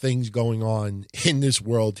many things going on in this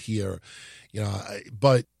world here.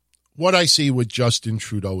 But what I see with Justin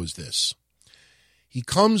Trudeau is this. He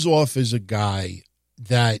comes off as a guy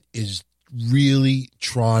that is really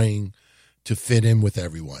trying to fit in with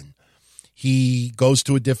everyone. He goes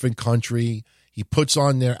to a different country. He puts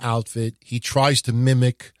on their outfit. He tries to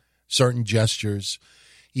mimic certain gestures.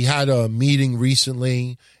 He had a meeting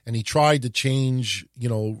recently and he tried to change,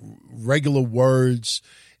 regular words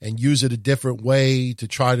and use it a different way to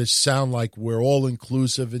try to sound like we're all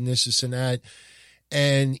inclusive in this and that.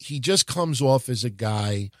 And he just comes off as a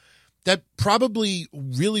guy that probably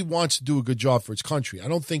really wants to do a good job for his country. I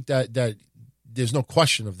don't think that there's no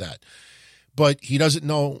question of that. But he doesn't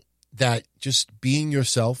know that just being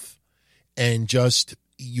yourself and just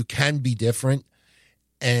you can be different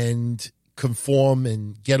and conform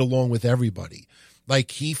and get along with everybody. Like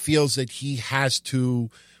he feels that he has to,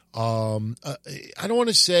 I don't want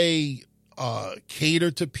to say cater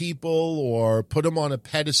to people or put them on a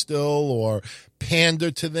pedestal or pander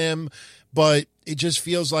to them, but it just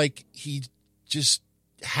feels like he just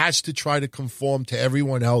has to try to conform to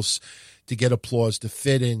everyone else to get applause, to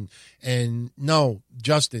fit in. And no,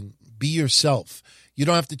 Justin, be yourself. You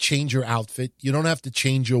don't have to change your outfit. You don't have to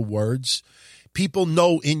change your words. People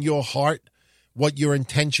know in your heart what your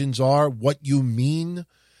intentions are, what you mean.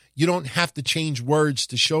 You don't have to change words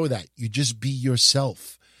to show that. You just be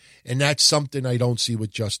yourself. And that's something I don't see with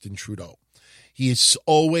Justin Trudeau. He is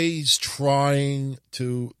always trying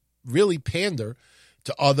to really pander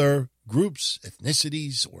to other groups,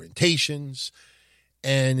 ethnicities, orientations,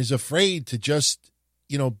 and is afraid to just,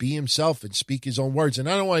 be himself and speak his own words. And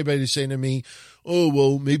I don't want anybody to say to me, oh,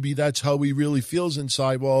 well, maybe that's how he really feels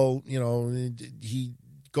inside. Well, he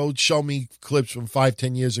go show me clips from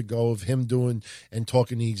 5-10 years ago of him doing and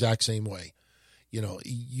talking the exact same way.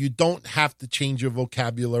 You don't have to change your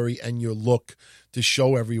vocabulary and your look to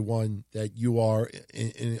show everyone that you are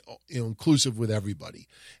inclusive with everybody.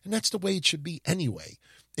 And that's the way it should be anyway.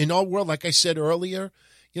 In our world, like I said earlier,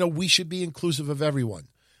 we should be inclusive of everyone,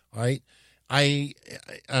 all right? I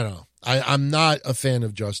don't know. I'm not a fan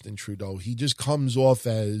of Justin Trudeau. He just comes off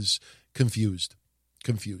as confused.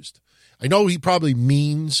 I know he probably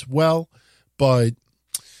means well, but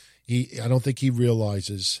I don't think he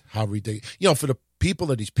realizes how ridiculous. For the people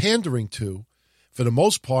that he's pandering to, for the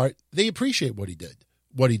most part, they appreciate what he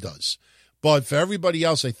does. But for everybody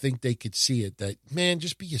else, I think they could see it that, man,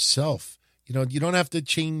 just be yourself. You don't have to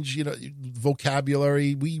change,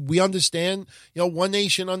 vocabulary. We understand, one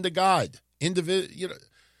nation under God. I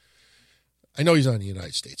know he's not in the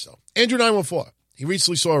United States, though. Andrew 914, he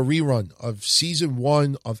recently saw a rerun of season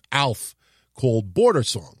 1 of ALF called Border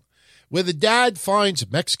Song, where the dad finds a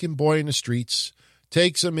Mexican boy in the streets,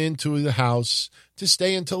 takes him into the house to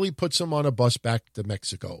stay until he puts him on a bus back to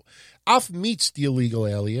Mexico. Alf meets the illegal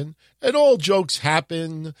alien, and all jokes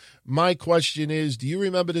happen. My question is, do you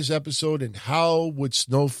remember this episode, and how would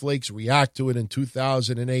snowflakes react to it in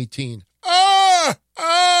 2018?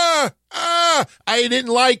 I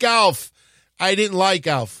didn't like Alf. I didn't like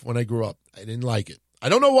Alf when I grew up. I didn't like it. I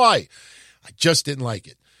don't know why. I just didn't like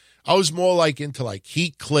it. I was more into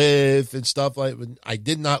Heathcliff and stuff like that. I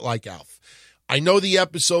did not like Alf. I know the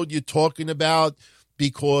episode you're talking about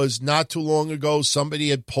because not too long ago, somebody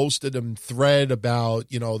had posted a thread about,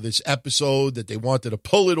 this episode that they wanted to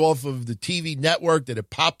pull it off of the TV network that had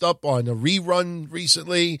popped up on a rerun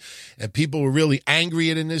recently, and people were really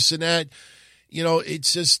angry at this and that.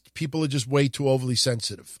 It's just, people are just way too overly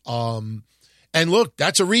sensitive. And look,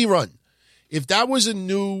 that's a rerun. If that was a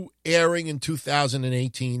new airing in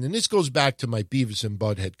 2018, and this goes back to my Beavis and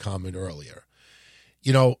Butthead comment earlier,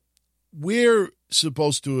 we're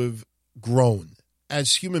supposed to have grown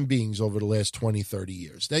as human beings over the last 20, 30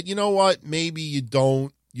 years. That, maybe you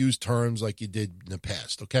don't use terms like you did in the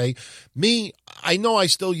past, okay? Me, I know I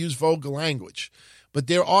still use vulgar language, but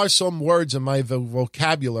there are some words in my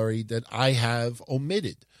vocabulary that I have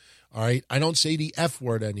omitted, all right? I don't say the F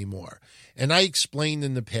word anymore. And I explained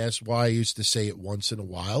in the past why I used to say it once in a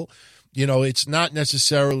while. It's not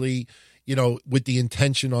necessarily, with the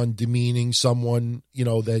intention on demeaning someone,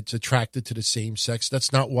 that's attracted to the same sex.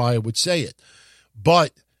 That's not why I would say it.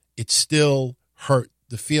 But it still hurt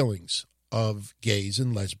the feelings of gays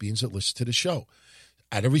and lesbians that listen to the show.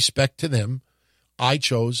 Out of respect to them, I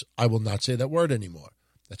will not say that word anymore.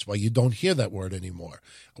 That's why you don't hear that word anymore.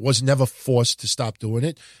 I was never forced to stop doing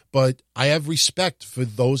it, but I have respect for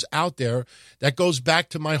those out there. That goes back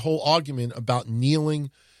to my whole argument about kneeling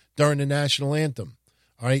during the national anthem.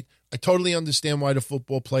 All right? I totally understand why the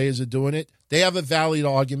football players are doing it. They have a valid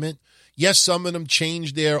argument. Yes, some of them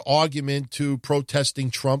changed their argument to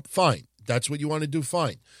protesting Trump. Fine. That's what you want to do.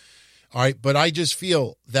 Fine. All right? But I just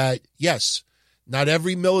feel that, yes, not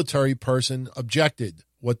every military person objected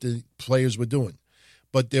what the players were doing.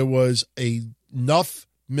 But there was enough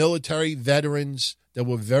military veterans that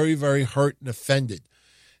were very, very hurt and offended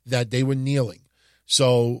that they were kneeling.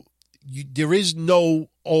 So there is no,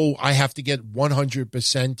 I have to get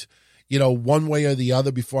 100%, one way or the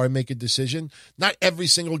other before I make a decision. Not every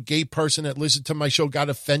single gay person that listened to my show got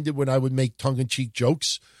offended when I would make tongue-in-cheek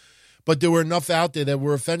jokes. But there were enough out there that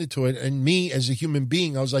were offended to it. And me, as a human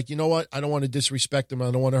being, I was like, you know what? I don't want to disrespect them.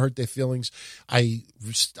 I don't want to hurt their feelings. I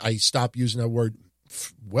stopped using that word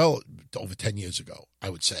well over 10 years ago, I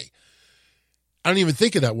would say. I don't even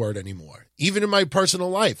think of that word anymore. Even in my personal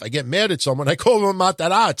life, I get mad at someone, I call them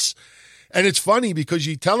matarats. And it's funny because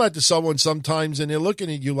you tell that to someone sometimes and they're looking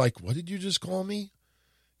at you like, what did you just call me?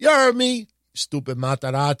 You heard me, stupid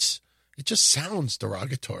matarats. It just sounds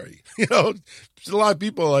derogatory. There's a lot of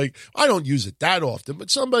people like, I don't use it that often,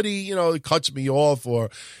 but somebody, cuts me off, or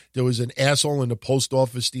there was an asshole in the post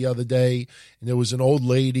office the other day, and there was an old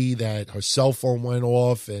lady that her cell phone went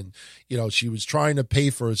off, and, she was trying to pay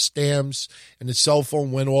for her stamps, and the cell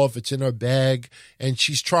phone went off. It's in her bag, and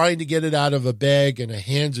she's trying to get it out of her bag, and her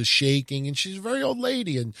hands are shaking, and she's a very old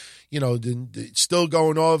lady, and, it's still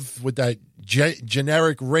going off with that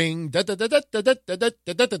generic ring,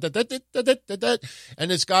 and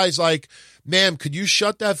this guy's like, ma'am, could you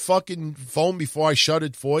shut that fucking phone before I shut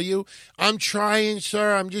it for you? I'm trying,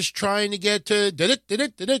 sir. I'm just trying to get to...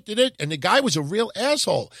 And the guy was a real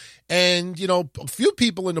asshole. And, a few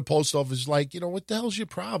people in the post office like, what the hell's your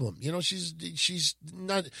problem? She's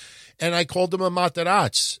not... And I called him a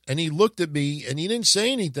matarats. And he looked at me, and he didn't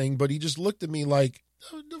say anything, but he just looked at me like,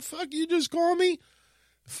 the fuck you just call me?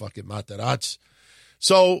 Fucking matarats.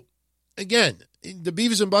 So, again, the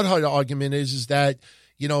Beavis and Butthead argument is that,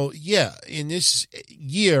 in this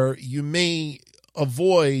year, you may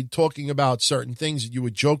avoid talking about certain things that you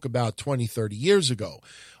would joke about 20, 30 years ago.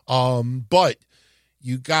 But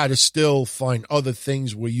you got to still find other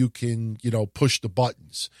things where you can, push the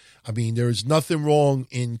buttons. I mean, there is nothing wrong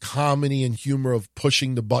in comedy and humor of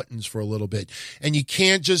pushing the buttons for a little bit. And you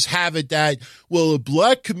can't just have it that, well, a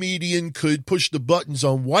black comedian could push the buttons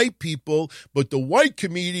on white people, but the white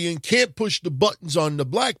comedian can't push the buttons on the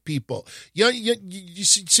black people. You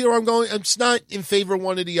see where I'm going? It's not in favor of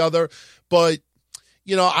one or the other, but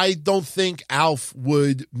I don't think Alf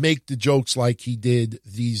would make the jokes like he did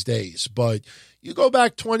these days. But you go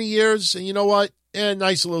back 20 years, and you know what?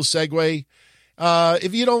 Nice little segue.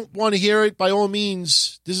 If you don't want to hear it, by all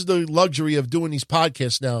means, this is the luxury of doing these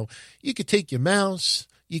podcasts now. You could take your mouse,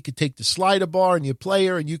 you could take the slider bar and your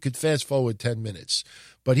player, and you could fast forward 10 minutes.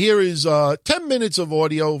 But here is 10 minutes of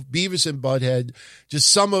audio, Beavis and Butthead,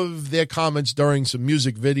 just some of their comments during some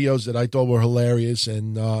music videos that I thought were hilarious.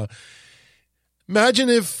 And imagine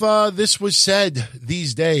if this was said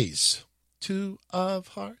these days. Two of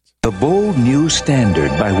Hearts. The bold new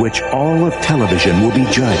standard by which all of television will be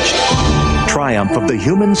judged. Triumph of the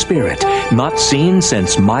human spirit, not seen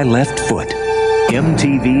since My Left Foot.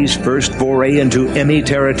 MTV's first foray into Emmy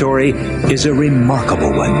territory is a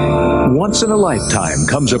remarkable one. Once in a lifetime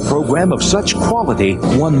comes a program of such quality,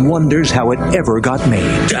 one wonders how it ever got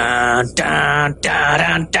made.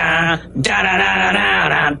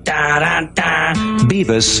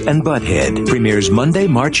 Beavis and Butthead premieres Monday,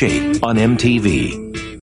 March 8th on MTV.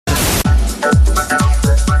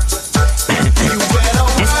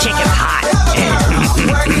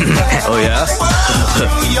 Oh, yeah?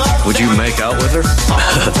 Would you make out with her?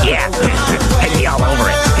 Yeah. I'd be all over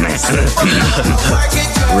it.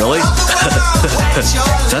 Really?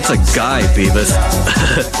 That's a guy, Beavis.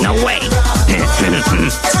 No way.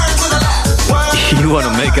 You want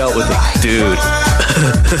to make out with a dude.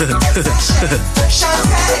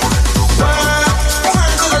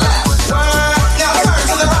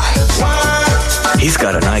 He's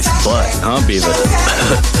got a nice butt, huh, Beavis?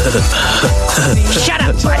 Shut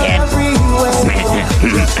up, Butthead.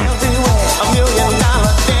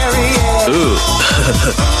 Ooh.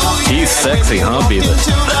 He's sexy, huh, Beavis?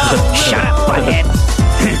 Shut up, Butthead.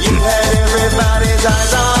 You had everybody's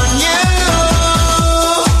eyes on you.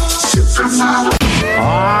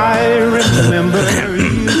 I remember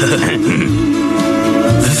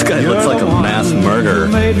This guy looks like a mass murderer.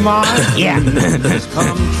 Yeah.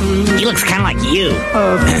 He looks kind of like you.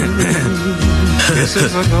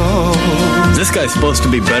 This guy's supposed to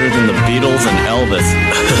be better than the Beatles and Elvis.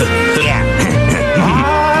 Yeah.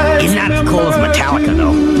 He's not as cool as Metallica,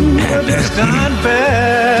 though.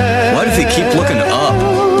 Why does he keep looking up?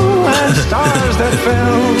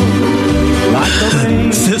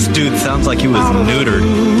 This dude sounds like he was neutered.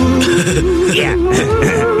 Yeah.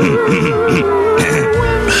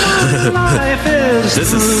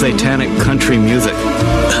 This is satanic country music.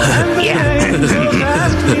 Yeah.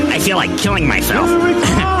 I feel like killing myself.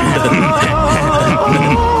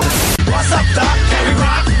 What's up, Doc? Can we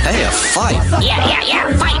rock? Hey, a fight.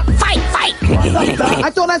 Yeah. Fight. I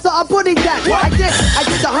thought I saw a pudding cat. I did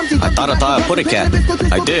the Humpty. I thought I saw a pudding cat.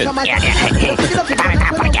 I did.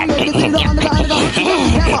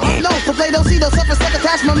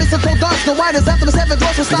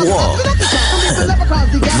 Whoa.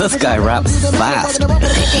 This guy raps fast.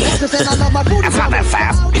 That's not that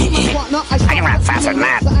fast. I can rap faster than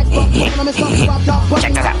that.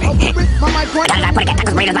 Check this out.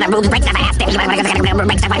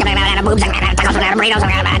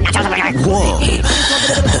 Whoa.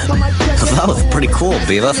 That was pretty cool,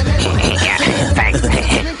 Beavis. Yeah, thanks.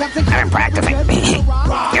 I've been practicing.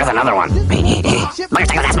 Here's another one. Thank you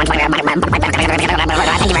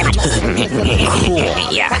very much.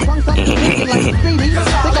 Yeah.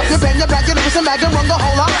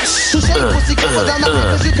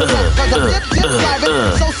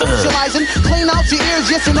 Clean out your ears,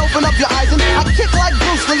 yes, and open up your eyes. And I kick like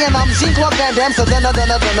Bruce Lee, and I'm Jean-Claude Van Damme. So Batman.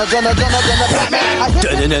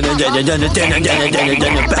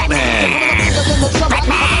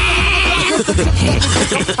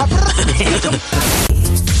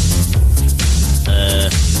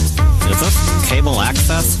 Is this cable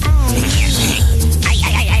access?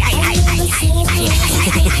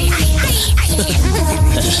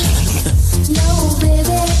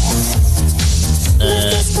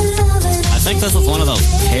 I think this is one of those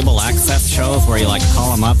cable access shows where you like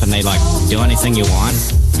call them up and they like do anything you want.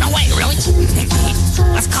 No way, really?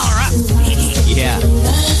 Let's call her up. Yeah.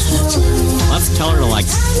 Let's tell her to like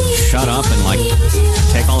shut up and like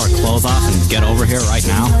take all her clothes off and get over here. here right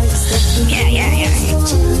now? Yeah.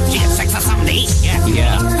 She got 6 or something to eat.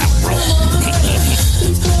 Yeah.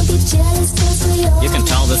 You can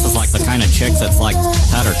tell this is like the kind of chick that's like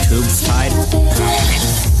had her tubes tied.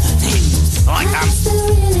 Like,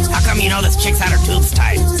 how come you know this chick's had her tubes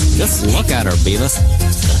tied? Just look at her, Beavis.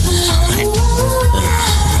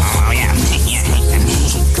 Oh, yeah.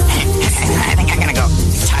 I think I'm gonna go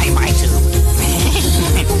tie my tube.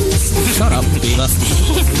 Shut up, Beavis.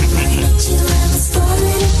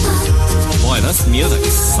 Boy, this music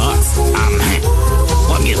sucks.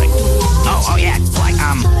 What music? Oh yeah, like,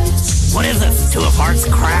 what is this? 2 of Hearts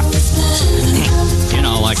crap? You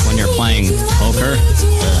know, like when you're playing poker.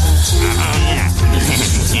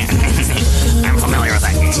 Yeah. I'm familiar with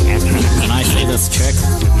that game. When I see this chick,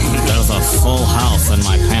 there's a full house in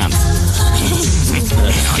my pants.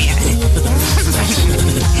 Oh yeah.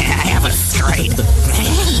 I have it straight.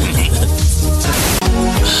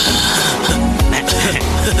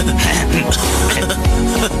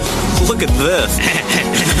 Look at this.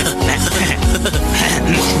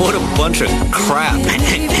 What a bunch of crap.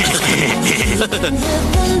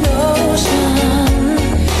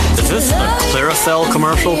 Is this a Claracell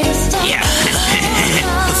commercial? Yeah.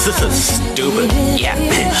 This is stupid. Yeah.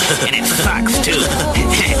 And it sucks too.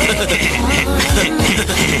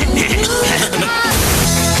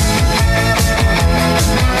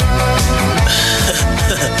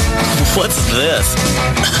 What's this?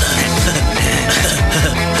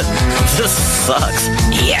 This sucks.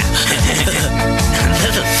 Yeah.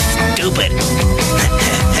 This is stupid.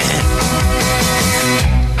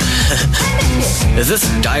 Is this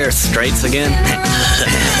Dire Straits again?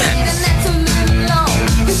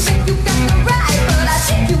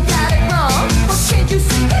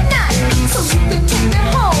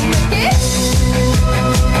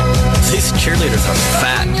 These cheerleaders are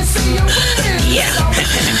fat. Yeah.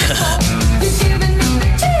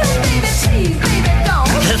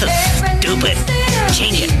 This is stupid.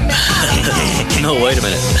 Change it. No, wait a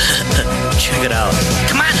minute. Check it out.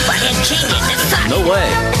 Come on, butthead, change it. This sucks. No way.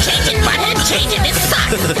 Change it, butthead, change it. This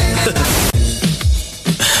sucks.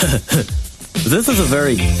 This is a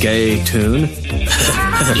very gay tune.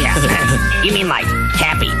 Yeah. You mean like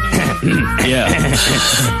happy? Yeah.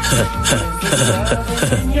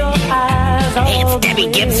 Hey, it's Debbie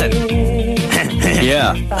Gibson.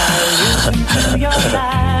 Yeah.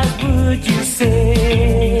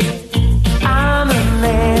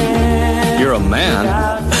 You're a man?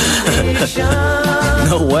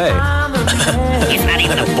 No way. He's not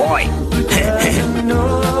even a boy.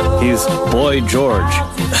 He's Boy George.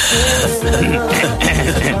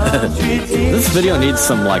 This video needs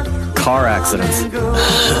some, like, car accidents.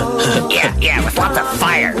 Yeah, with lots of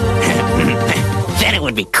fire. Then it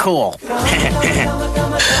would be cool.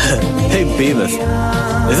 Hey, Beavis.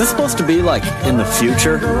 Is this supposed to be, like, in the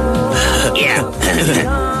future? Yeah.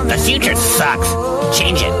 The future sucks.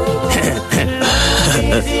 Change it.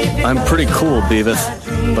 I'm pretty cool, Beavis,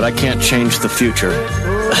 but I can't change the future.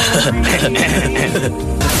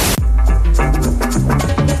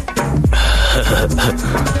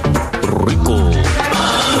 Rico.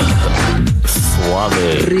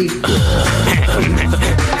 Suave. Rico.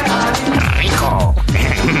 Rico.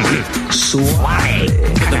 Suave.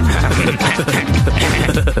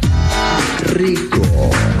 Rico.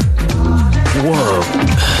 Whoa.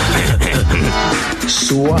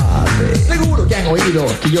 Suave. Seguro que han oído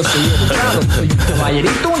que yo soy educado, soy un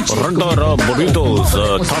caballerito, un chico. Burritos,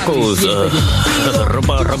 tacos,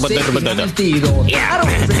 Yeah.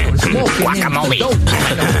 Guacamole.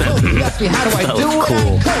 How do I do it?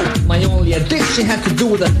 cool. My only addiction had to do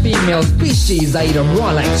with a female species. I eat them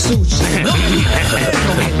raw like sushi. No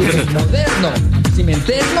me digas moderno. Si me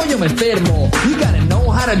enfermo, yo me enfermo. You gotta know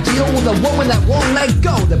how to deal with a woman that won't let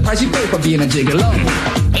go. The price you pay for being a gigolo.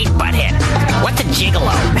 Hey, butthead. What's a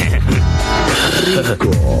gigolo?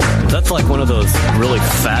 That's like one of those really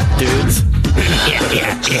fat dudes. Yeah.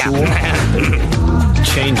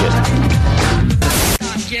 Change it.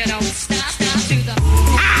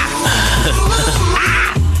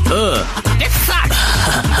 This sucks.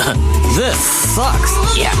 This sucks.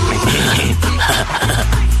 Yeah.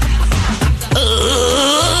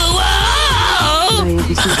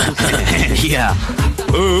 Yeah.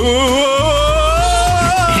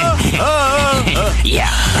 Yeah.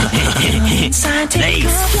 They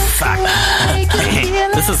suck.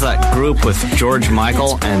 This is that group with George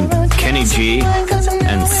Michael and Kenny G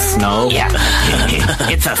and Snow. Yeah.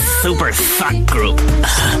 It's a super suck group.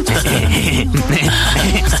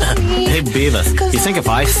 Hey, Beavis, you think if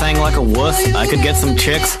I sang like a wuss, I could get some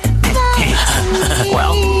chicks?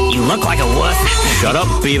 Well, you look like a wuss. Shut up,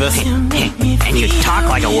 Beavis. And you talk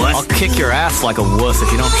like a wuss. I'll kick your ass like a wuss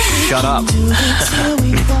if you don't shut up.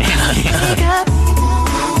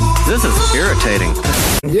 This is irritating.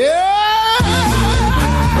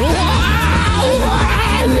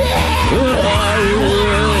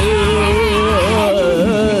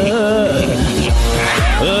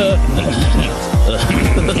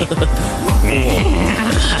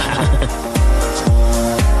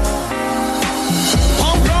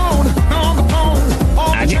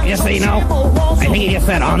 Just so you know, I think he just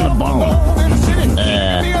said on the bone.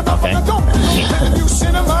 Okay.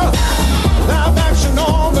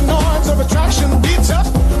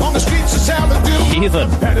 He's a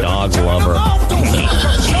dog lover.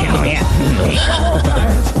 Oh, yeah.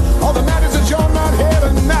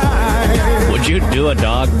 Would you do a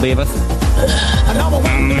dog, Beavis? Let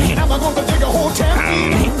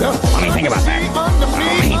me think about that.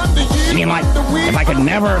 You mean like, if I could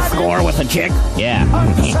never score with a chick? Yeah.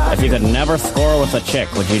 If you could never score with a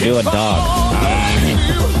chick, would you do a dog? Let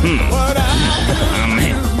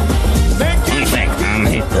me think.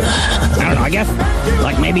 I don't know, I guess,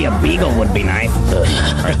 like maybe a beagle would be nice.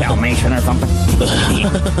 Or a Dalmatian or something.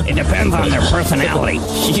 It depends on their personality.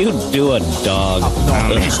 You'd do a dog.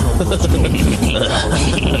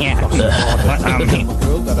 Yeah.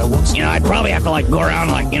 But, you know, I'd probably have to, like, go around,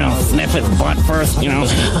 like, you know, sniff his butt first, you know.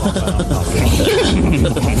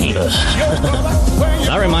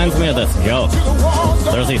 That reminds me of this joke.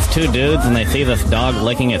 There's these two dudes, and they see this dog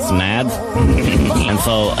licking its nads. And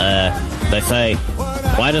so, they say,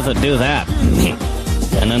 "Why does it do that?"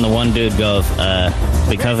 And then the one dude goes,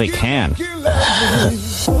 "Because he can."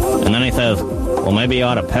 And then he says, "Well, maybe you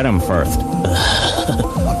ought to pet him first."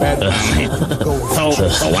 So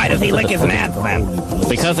why does he lick his nads then?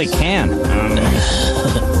 Because he can.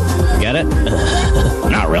 Get it?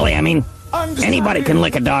 Not really. I mean, anybody can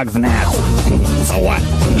lick a dog's nads. So what?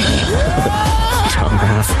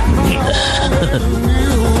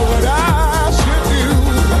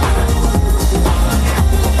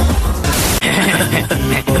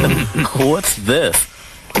 What's this?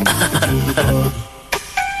 You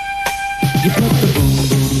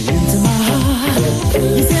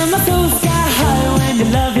feel my soul sky high when your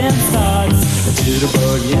loving starts.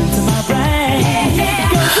 Jitterbug into my brain.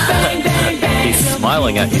 Goes to bang, bang, bang. He's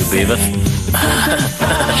smiling at you, Beavis.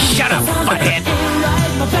 Shut up, butthead.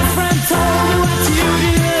 My best friend told me what you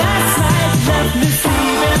did last night. Left me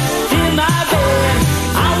sleeping in my bed.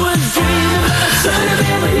 I was dreaming, but I should have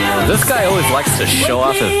been with you. This guy always likes to show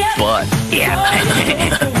off his butt. Yeah.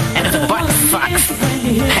 And his butt sucks.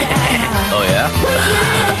 Oh, yeah?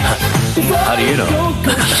 How do you know?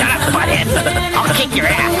 Shut up, butthead. I'll kick your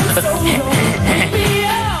ass.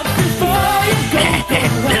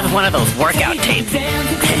 This is one of those workout tapes.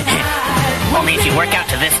 Only if you work out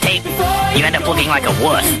to this tape, you end up looking like a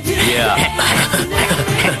wuss. Yeah.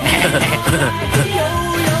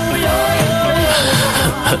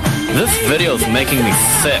 This video's making me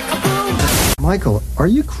sick. Michael, are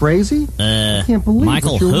you crazy? I can't believe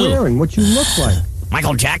Michael what you're who? wearing, what you look like.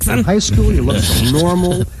 Michael Jackson? In high school, you looked so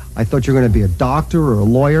normal. I thought you were going to be a doctor or a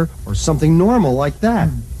lawyer or something normal like that.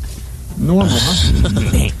 Normal,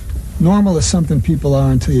 huh? Normal is something people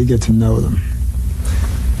are until you get to know them.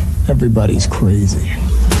 Everybody's crazy.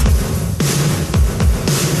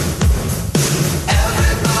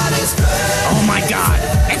 Oh my God!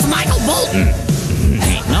 It's Michael Bolton!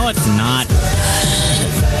 No, it's not.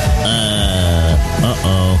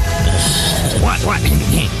 Uh-oh. What?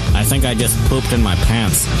 I think I just pooped in my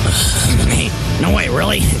pants. No way,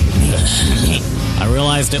 really? I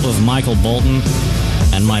realized it was Michael Bolton,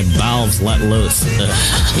 and my valves let loose.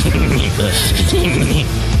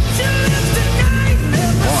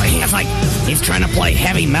 Boy, it's like he's trying to play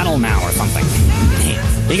heavy metal now or something.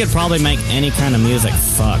 He could probably make any kind of music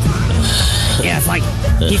suck. Yeah, it's like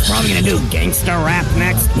he's probably gonna do gangster rap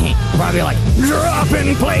next. Probably like,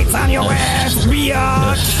 dropping plates on your ass,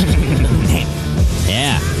 biatch.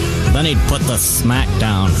 Yeah. Then he'd put the smack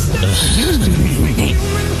down.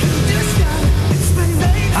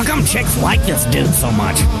 How come chicks like this dude so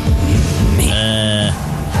much?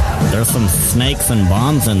 There's some snakes and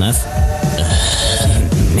bombs in this.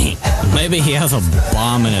 Maybe he has a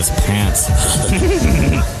bomb in his pants.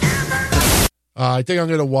 I think I'm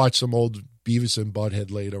going to watch some old Beavis and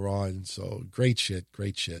Butthead later on. So great shit.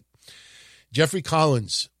 Jeffrey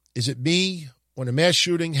Collins, is it me? When a mass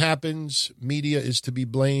shooting happens, media is to be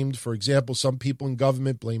blamed. For example, some people in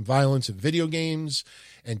government blame violence in video games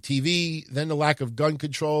and TV, then the lack of gun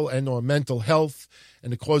control and or mental health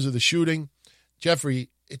and the cause of the shooting. Jeffrey,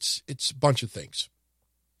 it's a bunch of things.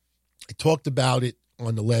 I talked about it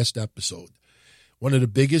on the last episode. one of the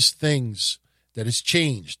biggest things that has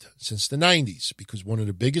changed since the 90s, because one of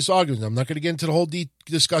the biggest arguments, I'm not going to get into the whole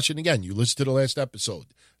discussion again. You listen to the last episode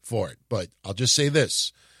for it, but I'll just say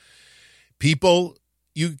this. People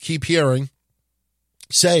you keep hearing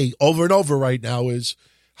say over and over right now is,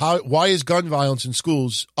 why is gun violence in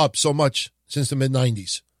schools up so much since the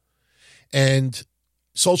mid-90s? And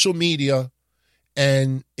social media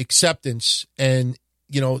and acceptance and,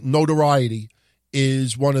 notoriety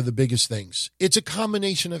is one of the biggest things. It's a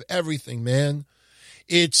combination of everything, man.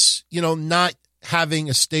 It's, not having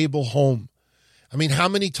a stable home. I mean, how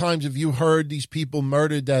many times have you heard these people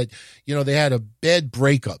murdered that, they had a bad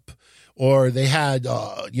breakup, or they had,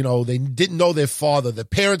 they didn't know their father, their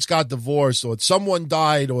parents got divorced, or someone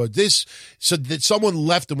died, or so that someone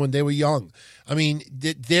left them when they were young. I mean,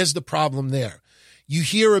 there's the problem there. You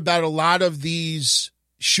hear about a lot of these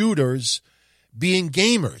shooters being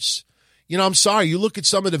gamers. I'm sorry, you look at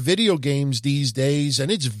some of the video games these days, and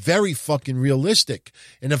it's very fucking realistic.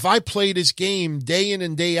 And if I play this game day in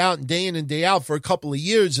and day out and day in and day out for a couple of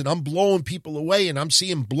years, and I'm blowing people away and I'm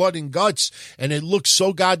seeing blood and guts, and it looks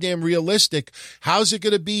so goddamn realistic, how's it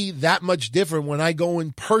going to be that much different when I go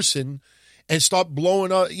in person and start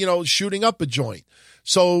blowing up, shooting up a joint?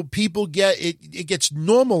 So people get it gets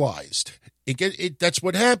normalized. That's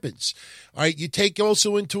what happens. All right, you take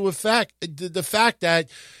also into effect the fact that,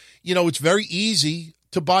 it's very easy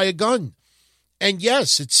to buy a gun. And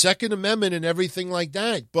yes, it's Second Amendment and everything like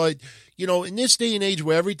that. But, in this day and age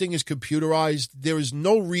where everything is computerized, there is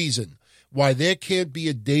no reason why there can't be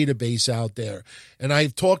a database out there. And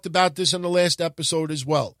I've talked about this in the last episode as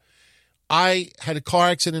well. I had a car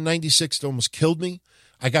accident in 96 that almost killed me.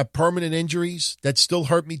 I got permanent injuries that still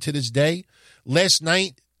hurt me to this day. Last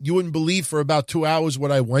night, you wouldn't believe for about 2 hours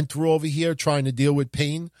what I went through over here trying to deal with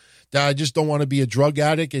pain. That I just don't want to be a drug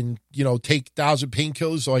addict and, take 1,000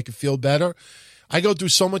 painkillers so I can feel better. I go through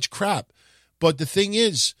so much crap. But the thing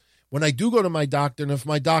is, when I do go to my doctor, and if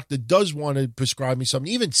my doctor does want to prescribe me something,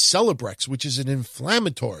 even Celebrex, which is an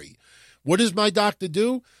inflammatory, what does my doctor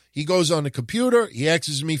do? He goes on the computer, he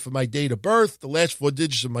asks me for my date of birth, the last 4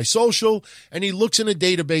 digits of my social, and he looks in a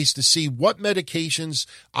database to see what medications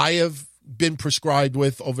I have been prescribed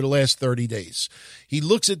with over the last 30 days. He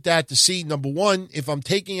looks at that to see, number one, if I'm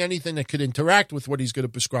taking anything that could interact with what he's going to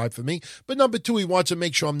prescribe for me. But number two, he wants to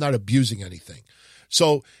make sure I'm not abusing anything.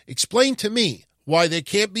 So explain to me why there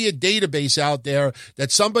can't be a database out there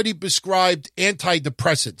that somebody prescribed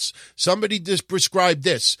antidepressants. Somebody just prescribed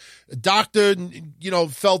this. A doctor,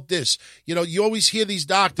 felt this. You always hear these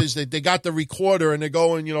doctors that they got the recorder and they're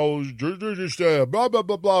going, blah, blah,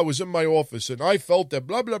 blah, blah, was in my office and I felt that,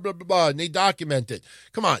 blah, blah, blah, blah, blah, and they document it.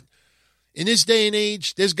 Come on. In this day and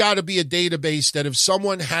age, there's got to be a database that if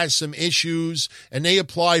someone has some issues and they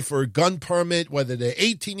apply for a gun permit, whether they're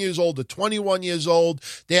 18 years old or 21 years old,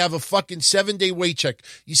 they have a fucking 7-day wait check.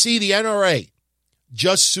 You see, the NRA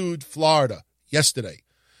just sued Florida yesterday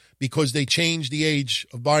because they changed the age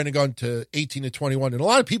of buying a gun to 18 to 21. And a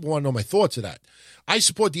lot of people want to know my thoughts of that. I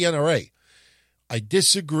support the NRA. I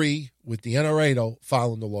disagree with the NRA, though,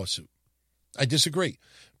 filing the lawsuit. I disagree.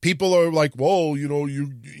 People are like, whoa,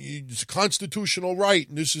 it's a constitutional right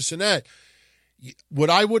and this and that. What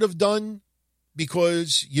I would have done,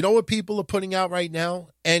 because you know what people are putting out right now,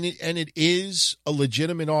 and it is a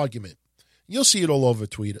legitimate argument. You'll see it all over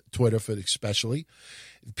Twitter, for especially.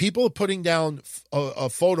 People are putting down a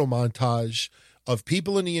photo montage of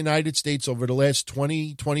people in the United States over the last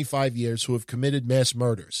 20, 25 years who have committed mass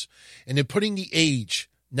murders. And they're putting the age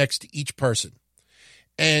next to each person.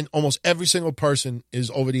 And almost every single person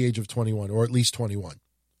is over the age of 21, or at least 21.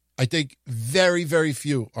 I think very, very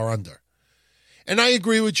few are under. And I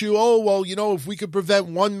agree with you. Oh, well, if we could prevent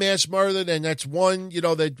one mass murder, then that's one,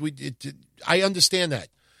 I understand that.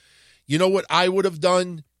 You know what I would have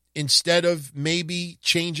done instead of maybe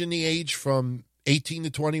changing the age from 18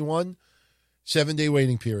 to 21? 7-day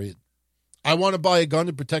waiting period. I want to buy a gun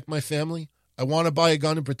to protect my family. I want to buy a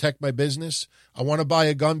gun to protect my business. I want to buy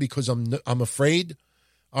a gun because I'm afraid.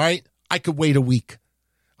 All right, I could wait a week.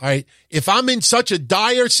 All right, if I'm in such a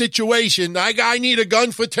dire situation, I need a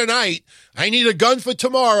gun for tonight, I need a gun for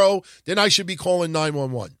tomorrow, then I should be calling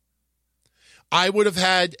 911. I would have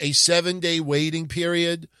had a 7-day waiting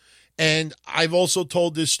period, and I've also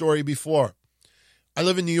told this story before. I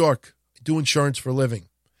live in New York, I do insurance for a living.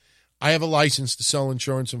 I have a license to sell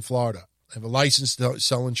insurance in Florida. I have a license to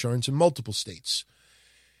sell insurance in multiple states.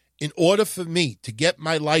 In order for me to get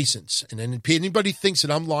my license, and then if anybody thinks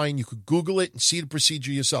that I'm lying, you could Google it and see the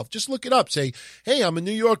procedure yourself. Just look it up. Say, hey, I'm a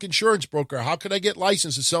New York insurance broker. How could I get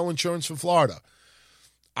licensed to sell insurance for Florida?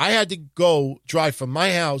 I had to drive from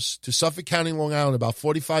my house to Suffolk County, Long Island, about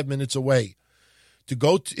 45 minutes away, to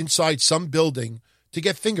go inside some building to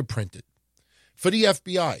get fingerprinted for the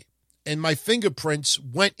FBI. And my fingerprints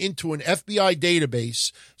went into an FBI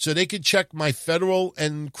database so they could check my federal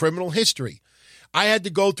and criminal history. I had to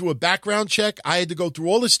go through a background check. I had to go through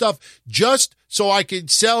all this stuff just so I could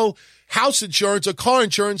sell house insurance or car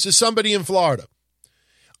insurance to somebody in Florida.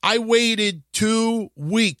 I waited 2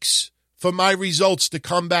 weeks for my results to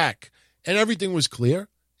come back, and everything was clear.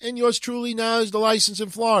 And yours truly now is the license in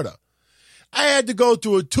Florida. I had to go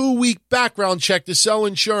through a 2-week background check to sell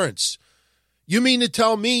insurance. You mean to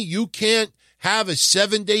tell me you can't have a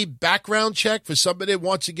 7-day background check for somebody that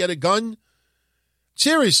wants to get a gun?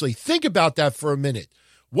 Seriously, think about that for a minute.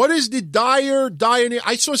 What is the dire?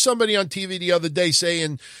 I saw somebody on TV the other day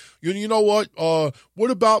saying, you know what? What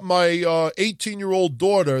about my 18-year-old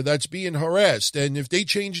daughter that's being harassed? And if they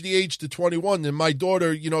change the age to 21, then my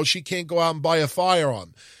daughter, she can't go out and buy a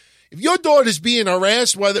firearm. If your daughter's being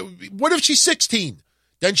harassed, what if she's 16?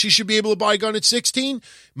 Then she should be able to buy a gun at 16?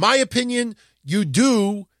 My opinion, you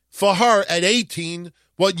do for her at 18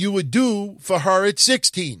 what you would do for her at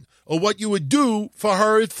 16, or what you would do for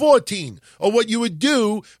her at 14, or what you would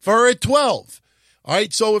do for her at 12. All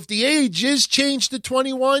right, so if the age is changed to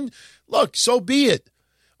 21, look, so be it.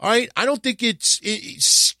 All right, I don't think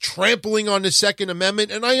it's trampling on the Second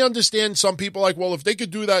Amendment, and I understand some people are like, well, if they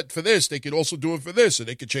could do that for this, they could also do it for this, and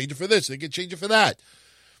they could change it for this, they could change it for that.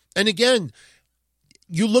 And again,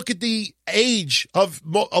 you look at the age of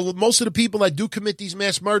most of the people that do commit these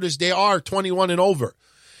mass murders, they are 21 and over.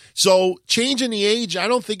 So changing the age, I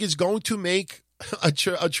don't think is going to make a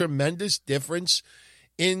tremendous difference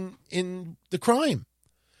in the crime.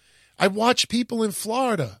 I watched people in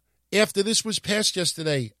Florida after this was passed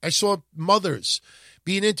yesterday. I saw mothers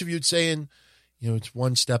being interviewed saying, it's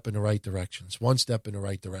one step in the right direction. It's one step in the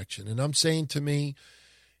right direction. And I'm saying to me,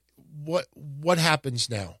 what happens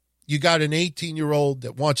now? You got an 18-year-old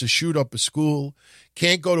that wants to shoot up a school,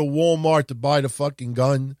 can't go to Walmart to buy the fucking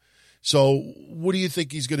gun. So what do you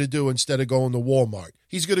think he's going to do instead of going to Walmart?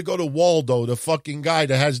 He's going to go to Waldo, the fucking guy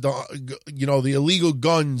that has the illegal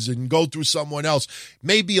guns, and go through someone else.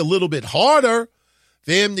 Maybe a little bit harder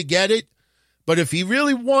for him to get it, but if he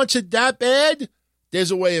really wants it that bad,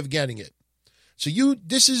 there's a way of getting it. So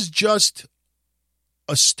this is just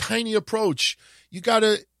a tiny approach. You got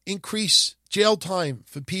to increase jail time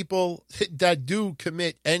for people that do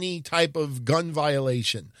commit any type of gun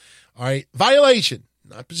violation. All right, violation.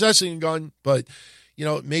 Not possessing a gun, but,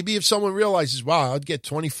 maybe if someone realizes, wow, I'd get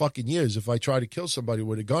 20 fucking years if I try to kill somebody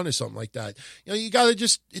with a gun or something like that. You got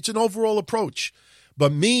to it's an overall approach.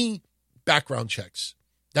 But background checks.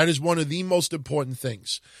 That is one of the most important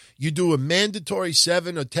things. You do a mandatory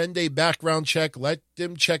 7 or 10-day background check, let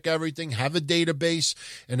them check everything, have a database,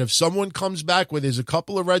 and if someone comes back where there's a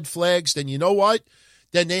couple of red flags, then you know what?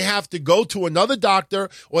 Then they have to go to another doctor,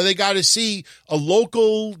 or they got to see a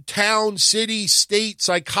local town, city, state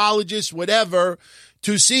psychologist, whatever,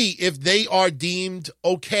 to see if they are deemed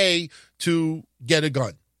okay to get a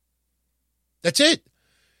gun. That's it.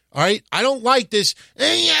 All right? I don't like this.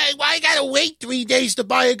 Why you got to wait 3 days to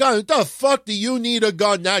buy a gun? What the fuck do you need a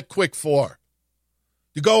gun that quick for?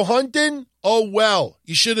 To go hunting? Oh, well,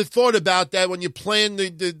 you should have thought about that when you planned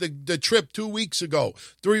the trip 2 weeks ago,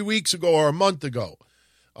 3 weeks ago, or a month ago.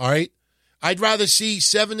 All right. I'd rather see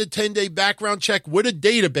 7 to 10-day background check with a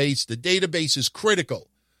database. The database is critical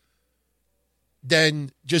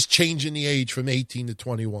than just changing the age from 18 to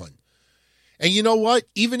 21. And you know what?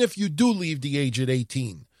 Even if you do leave the age at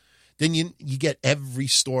 18, then you get every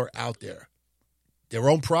store out there. Their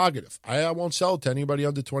own prerogative. I won't sell it to anybody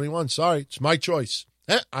under 21. Sorry. It's my choice.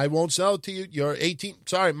 I won't sell it to you. You're 18.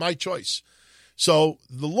 Sorry, my choice. So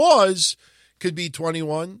the laws could be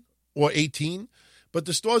 21 or 18. But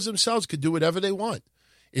the stores themselves could do whatever they want.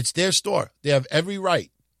 It's their store. They have every right.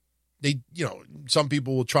 Some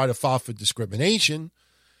people will try to file for discrimination.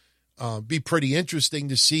 Be pretty interesting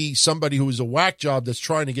to see somebody who is a whack job that's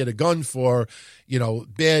trying to get a gun for,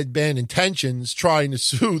 bad intentions, trying to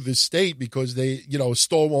sue the state because a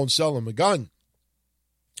store won't sell them a gun.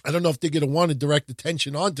 I don't know if they're going to want to direct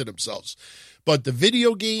attention onto themselves. But the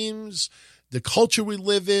video games, the culture we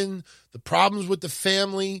live in, the problems with the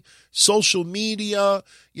family, social media,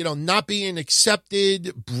 not being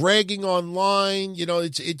accepted, bragging online,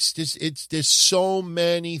 there's so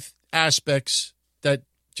many aspects that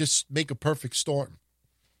just make a perfect storm.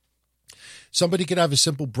 Somebody could have a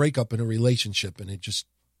simple breakup in a relationship and it just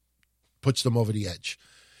puts them over the edge.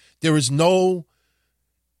 There is no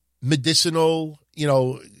medicinal,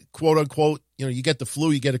 quote unquote, you get the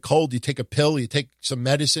flu, you get a cold, you take a pill, you take some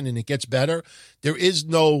medicine, and it gets better. There is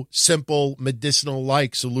no simple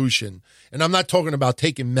medicinal-like solution. And I'm not talking about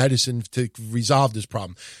taking medicine to resolve this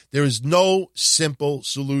problem. There is no simple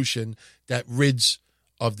solution that rids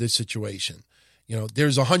of this situation.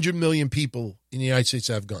 There's 100 million people in the United States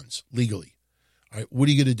that have guns legally. All right, what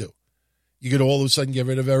are you going to do? You're going to all of a sudden get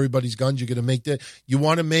rid of everybody's guns? You're going to make that? You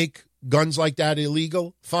want to make guns like that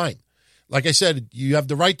illegal? Fine. Like I said, you have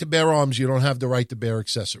the right to bear arms. You don't have the right to bear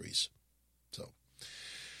accessories. So,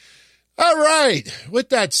 all right. With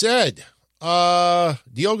that said, Diogo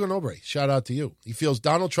Nobre, shout out to you. He feels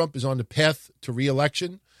Donald Trump is on the path to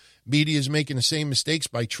re-election. Media is making the same mistakes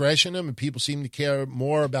by trashing him, and people seem to care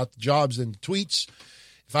more about the jobs than the tweets.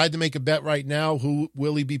 If I had to make a bet right now, who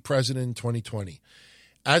will he be president in 2020?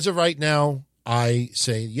 As of right now, I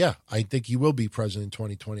say, yeah, I think he will be president in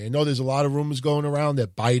 2020. I know there's a lot of rumors going around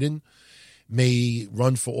that Biden may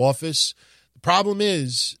run for office. The problem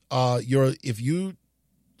is, if you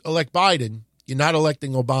elect Biden, you're not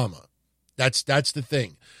electing Obama. That's the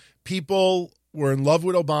thing. People were in love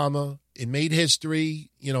with Obama. It made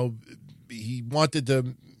history. He wanted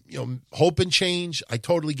to, hope and change. I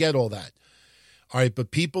totally get all that. All right,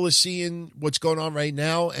 but people are seeing what's going on right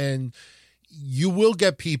now, and you will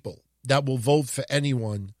get people that will vote for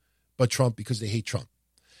anyone but Trump because they hate Trump.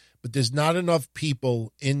 But there's not enough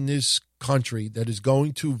people in this country that is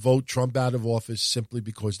going to vote Trump out of office simply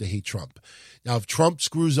because they hate Trump. Now, if Trump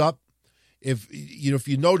screws up, if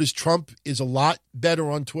you notice, Trump is a lot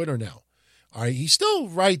better on Twitter now. All right, he still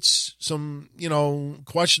writes some,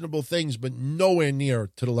 questionable things, but nowhere near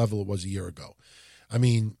to the level it was a year ago. I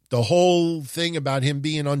mean, the whole thing about him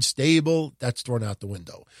being unstable, that's thrown out the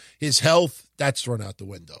window. His health, that's thrown out the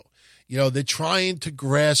window. They're trying to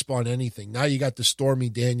grasp on anything. Now you got the Stormy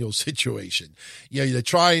Daniels situation. They're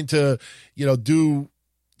trying to, they're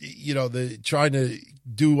trying to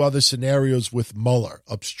do other scenarios with Mueller,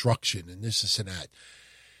 obstruction, and this and that.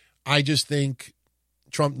 I just think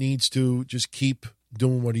Trump needs to just keep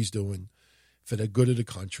doing what he's doing for the good of the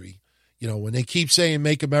country. When they keep saying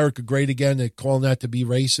make America great again, they're calling that to be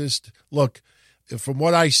racist. Look, from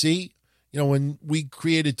what I see, when we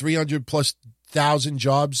created 300,000+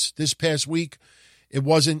 jobs this past week, it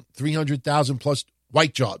wasn't 300,000 plus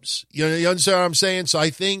white jobs. You understand what I'm saying? So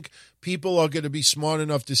I think people are going to be smart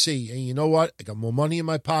enough to see, hey, you know what? I got more money in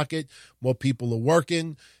my pocket. More people are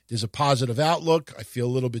working. There's a positive outlook. I feel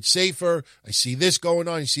a little bit safer. I see this going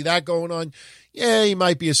on. You see that going on. Yeah, he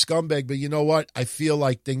might be a scumbag, but you know what? I feel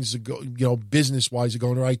like things are business-wise are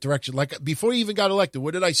going the right direction. Like before he even got elected,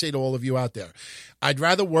 what did I say to all of you out there? I'd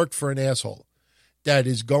rather work for an asshole that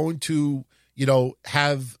is going to,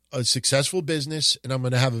 have a successful business, and I'm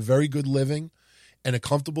going to have a very good living and a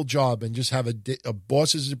comfortable job and just have a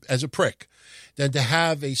boss as a prick, than to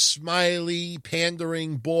have a smiley,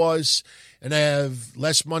 pandering boss and I have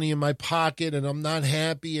less money in my pocket and I'm not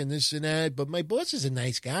happy and this and that, but my boss is a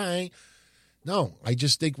nice guy. No, I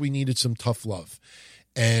just think we needed some tough love.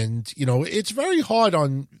 And, it's very hard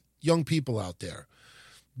on young people out there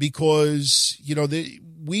because,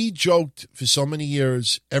 we joked for so many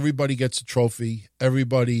years, everybody gets a trophy,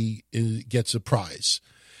 everybody gets a prize.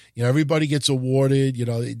 Everybody gets awarded.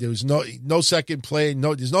 There's no second place.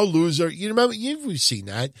 There's no loser. You remember? You've seen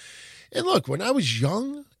that. And look, when I was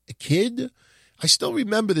young, a kid, I still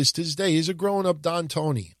remember this to this day. He's a growing-up Don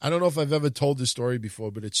Tony. I don't know if I've ever told this story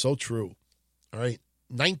before, but it's so true. All right,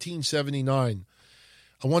 1979,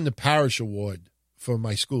 I won the Parish Award for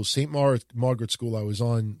my school, St. Margaret School. I was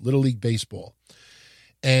on Little League Baseball,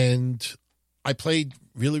 and I played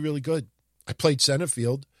really, really good. I played center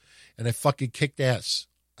field, and I fucking kicked ass.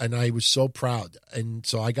 And I was so proud. And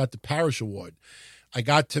so I got the Parish Award. I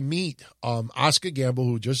got to meet Oscar Gamble,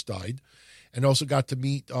 who just died, and also got to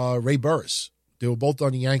meet Ray Burris. They were both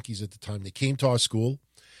on the Yankees at the time. They came to our school,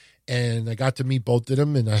 and I got to meet both of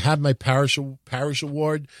them. And I had my Parish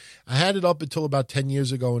Award. I had it up until about 10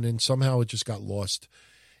 years ago, and then somehow it just got lost.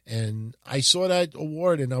 And I saw that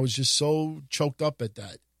award, and I was just so choked up at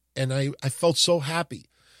that. And I felt so happy.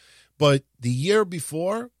 But the year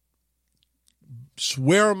before,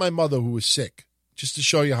 swear on my mother who was sick, just to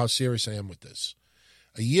show you how serious I am with this.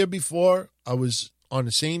 A year before, I was on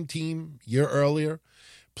the same team, year earlier,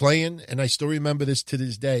 playing, and I still remember this to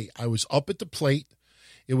this day. I was up at the plate.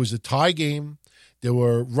 It was a tie game. There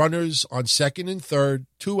were runners on second and third,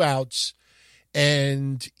 2 outs,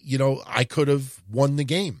 and, I could have won the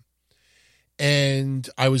game. And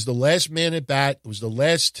I was the last man at bat. It was the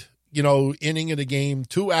last, inning of the game,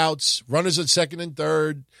 2 outs, runners at second and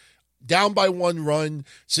third, down by 1 run.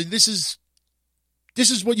 So this is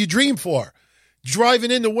what you dream for. Driving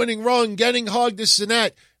in the winning run, getting hugged, this and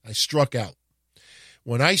that. I struck out.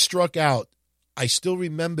 When I struck out, I still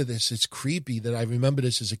remember this. It's creepy that I remember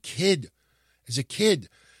this as a kid. As a kid,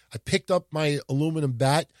 I picked up my aluminum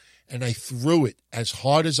bat and I threw it as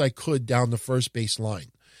hard as I could down the first base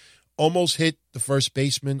line. Almost hit the first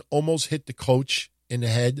baseman, almost hit the coach in the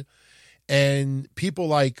head. And people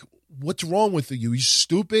like, what's wrong with you? You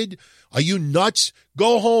stupid? Are you nuts?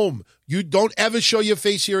 Go home. You don't ever show your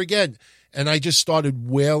face here again. And I just started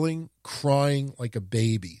wailing, crying like a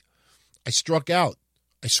baby. I struck out.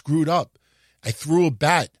 I screwed up. I threw a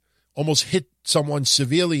bat, almost hit someone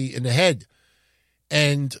severely in the head.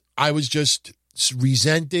 And I was just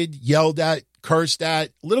resented, yelled at, cursed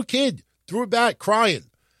at. Little kid, threw a bat, crying.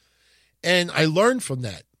 And I learned from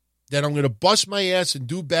that I'm going to bust my ass and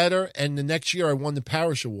do better. And the next year I won the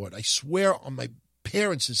Parrish Award. I swear on my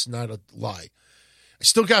parents it's not a lie. I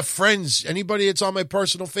still got friends. Anybody that's on my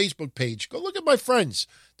personal Facebook page, go look at my friends.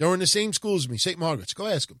 They're in the same school as me, St. Margaret's. Go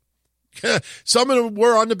ask them. Some of them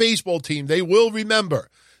were on the baseball team. They will remember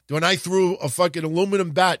when I threw a fucking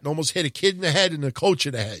aluminum bat and almost hit a kid in the head and a coach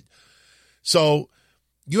in the head. So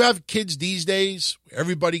you have kids these days,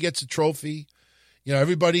 everybody gets a trophy. You know,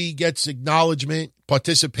 everybody gets acknowledgement,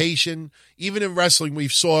 participation. Even in wrestling, we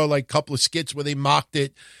saw like a couple of skits where they mocked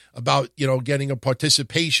it about, you know, getting a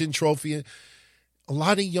participation trophy. A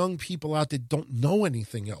lot of young people out there don't know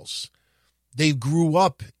anything else. They grew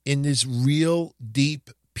up in this real deep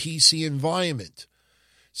PC environment.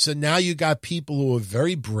 So now you got people who are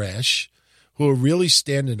very brash, who are really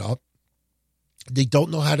standing up. They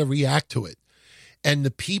don't know how to react to it. And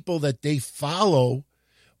the people that they follow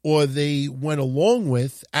or they went along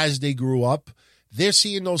with as they grew up, they're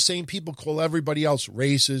seeing those same people call everybody else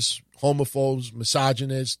racist, homophobes,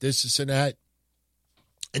 misogynists, this and that.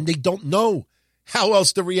 And they don't know how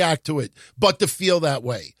else to react to it but to feel that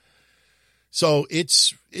way. So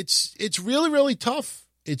it's really, really tough.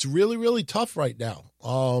 It's really, really tough right now.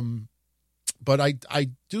 But I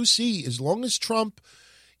do see, as long as Trump,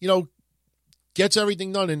 you know, gets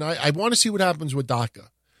everything done, and I want to see what happens with DACA.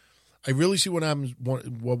 I really see what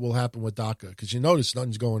will happen with DACA, because you notice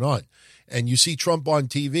nothing's going on. And you see Trump on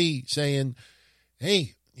TV saying,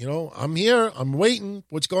 hey, you know, I'm here, I'm waiting.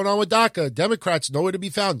 What's going on with DACA? Democrats nowhere to be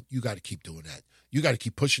found. You got to keep doing that. You got to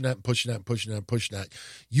keep pushing that and pushing that and pushing that and pushing that.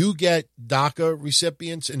 You get DACA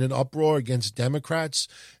recipients in an uproar against Democrats,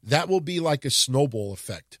 that will be like a snowball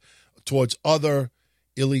effect towards other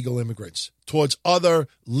illegal immigrants, towards other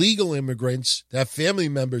legal immigrants that have family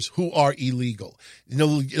members who are illegal.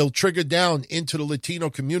 It'll trigger down into the Latino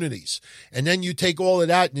communities. And then you take all of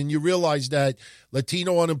that and then you realize that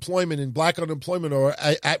Latino unemployment and black unemployment are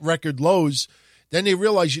at record lows. Then they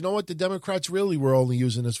realize, you know what, the Democrats really were only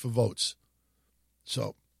using this for votes.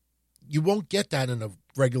 So you won't get that in a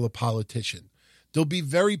regular politician. They'll be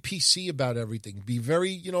very PC about everything, be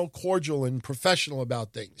very, you know, cordial and professional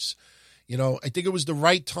about things. You know, I think it was the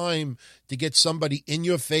right time to get somebody in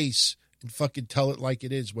your face and fucking tell it like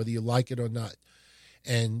it is, whether you like it or not.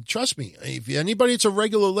 And trust me, if anybody that's a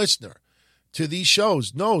regular listener to these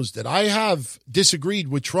shows knows that I have disagreed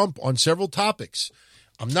with Trump on several topics.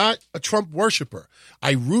 I'm not a Trump worshiper.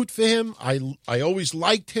 I root for him. I always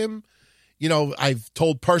liked him. You know, I've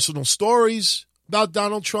told personal stories about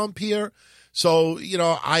Donald Trump here. So, you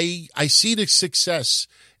know, I see the success,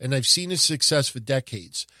 and I've seen his success for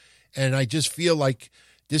decades. And I just feel like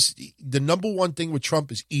the number one thing with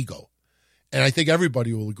Trump is ego. And I think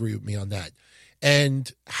everybody will agree with me on that.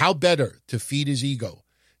 And how better to feed his ego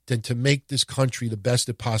than to make this country the best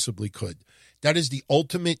it possibly could? That is the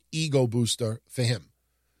ultimate ego booster for him.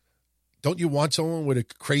 Don't you want someone with a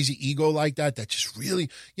crazy ego like that just really,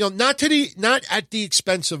 you know, not at the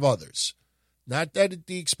expense of others. Not that at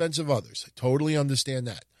the expense of others. I totally understand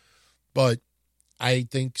that. But I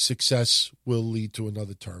think success will lead to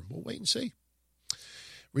another term. We'll wait and see.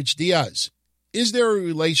 Rich Diaz, is there a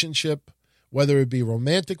relationship, whether it be a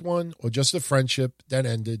romantic one or just a friendship, that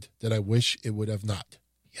ended that I wish it would have not?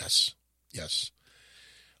 Yes.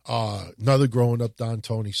 Another growing up Don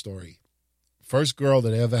Tony story. First girl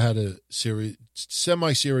that I ever had a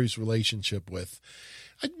semi-serious relationship with.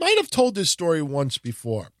 I might have told this story once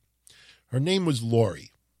before. Her name was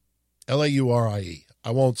Laurie, Laurie.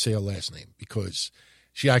 I won't say her last name because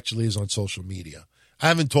she actually is on social media. I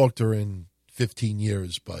haven't talked to her in 15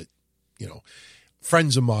 years, but, you know,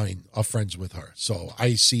 friends of mine are friends with her. So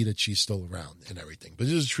I see that she's still around and everything. But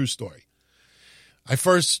this is a true story.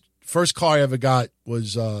 First car I ever got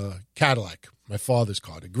was Cadillac, my father's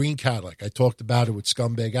car, the green Cadillac. I talked about it with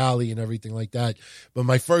Scumbag Alley and everything like that. But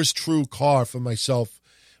my first true car for myself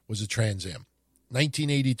was a Trans Am.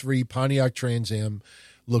 1983 Pontiac Trans Am.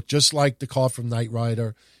 Looked just like the car from Knight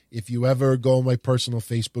Rider. If you ever go on my personal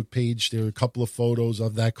Facebook page, there are a couple of photos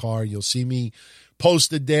of that car. You'll see me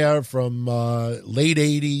posted there from late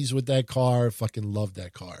 80s with that car. Fucking love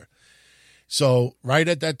that car. So right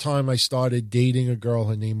at that time, I started dating a girl.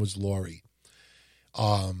 Her name was Lori.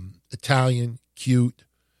 Italian, cute,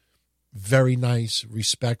 very nice,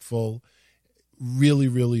 respectful, really,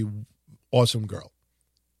 really awesome girl.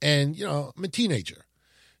 And, you know, I'm a teenager.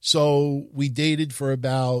 So we dated for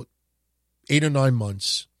about 8 or 9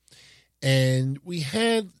 months. And we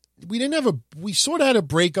sort of had a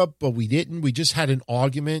breakup, but we didn't. We just had an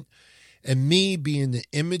argument. And me being the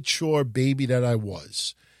immature baby that I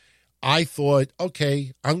was, I thought,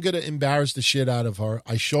 okay, I'm going to embarrass the shit out of her.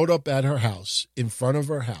 I showed up at her house, in front of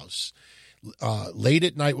her house, late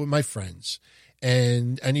at night with my friends.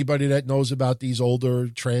 And anybody that knows about these older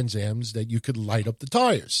Trans Ams, that you could light up the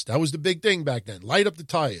tires. That was the big thing back then. Light up the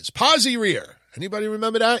tires. Posi rear. Anybody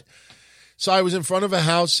remember that? So I was in front of a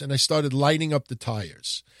house and I started lighting up the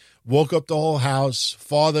tires. Woke up the whole house.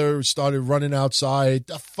 Father started running outside.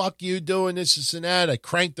 The fuck you doing? This and that. I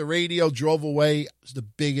cranked the radio, drove away. I was the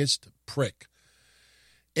biggest prick.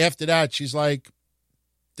 After that, she's like,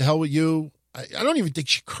 the hell with you. I don't even think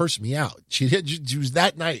she cursed me out. She was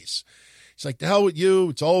that nice. She's like, the hell with you.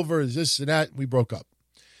 It's over. It's this and that. We broke up.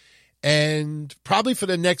 And probably for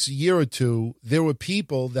the next year or two, there were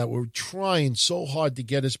people that were trying so hard to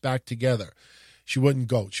get us back together. She wouldn't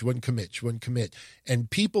go. She wouldn't commit. She wouldn't commit. And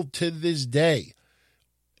people to this day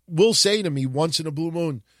will say to me once in a blue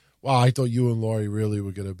moon, wow, I thought you and Lori really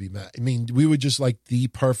were going to be mad. I mean, we were just like the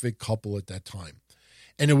perfect couple at that time.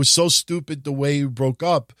 And it was so stupid the way we broke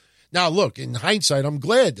up. Now, look, in hindsight, I'm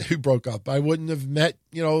glad that we broke up. I wouldn't have met,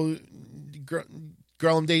 you know,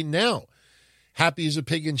 girl I'm dating now. Happy as a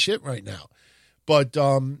pig in shit right now. But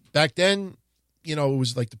back then, you know, it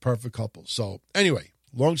was like the perfect couple. So anyway,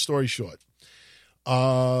 long story short,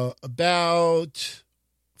 about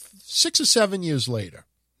 6 or 7 years later,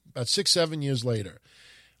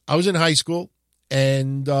 I was in high school.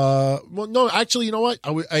 And, well, no, actually, you know what?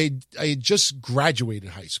 I had just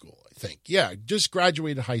graduated high school, I think. Yeah, just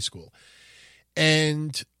graduated high school.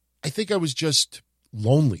 And I think I was just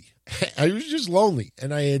lonely. I was just lonely.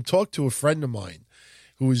 And I had talked to a friend of mine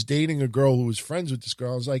who was dating a girl who was friends with this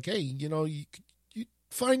girl. I was like, hey, you know, you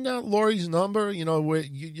find out Lori's number, you know,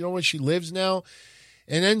 where she lives now.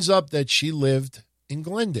 And it ends up that she lived in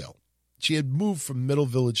Glendale. She had moved from Middle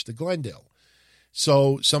Village to Glendale.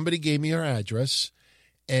 So somebody gave me her address,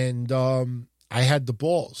 and I had the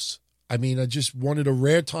balls. I mean, I just one of the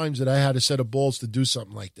rare times that I had a set of balls to do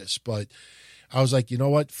something like this. But I was like, you know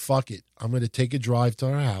what? Fuck it. I'm going to take a drive to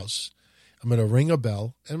her house. I'm going to ring a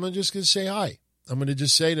bell, and I'm just going to say hi. I'm going to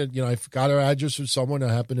just say that, you know, I got her address from someone.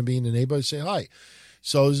 I happen to be in the neighborhood. Say hi.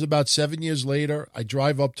 So it was about 7 years later. I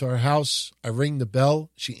drive up to her house. I ring the bell.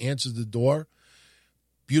 She answers the door.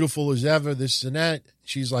 Beautiful as ever, this and that.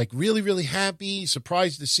 She's like really, really happy,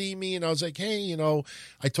 surprised to see me. And I was like, hey, you know,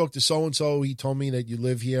 I talked to so-and-so. He told me that you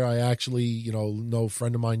live here. I actually, you know a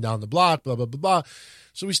friend of mine down the block, blah, blah, blah, blah.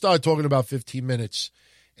 So we started talking about 15 minutes.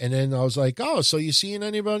 And then I was like, oh, so you seeing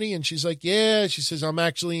anybody? And she's like, yeah. She says, I'm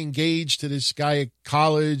actually engaged to this guy at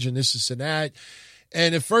college and this and that.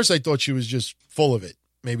 And at first I thought she was just full of it.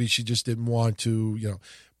 Maybe she just didn't want to, you know,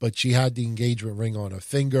 but she had the engagement ring on her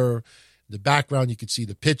finger. The background, you could see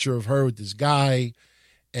the picture of her with this guy.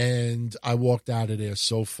 And I walked out of there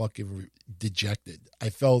so fucking dejected. I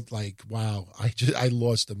felt like, wow, I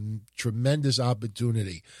lost a tremendous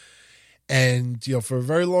opportunity. And, you know, for a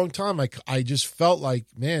very long time, I just felt like,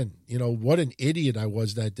 man, you know, what an idiot I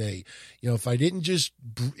was that day. You know,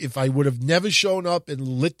 if I would have never shown up and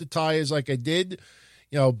lit the tires like I did,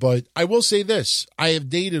 you know, but I will say this, I have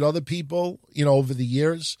dated other people, you know, over the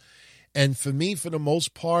years. And for me, for the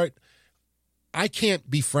most part, I can't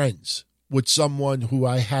be friends with someone who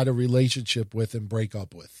I had a relationship with and break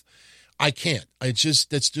up with. I can't.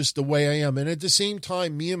 That's just the way I am. And at the same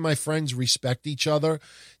time, me and my friends respect each other,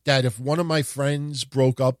 that if one of my friends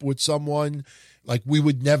broke up with someone, like we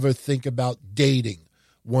would never think about dating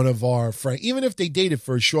one of our friends, even if they dated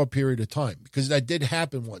for a short period of time, because that did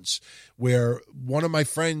happen once where one of my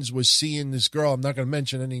friends was seeing this girl. I'm not going to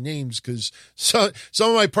mention any names because some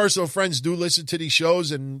of my personal friends do listen to these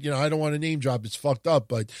shows, and, you know, I don't want to name drop. It's fucked up.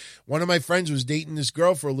 But one of my friends was dating this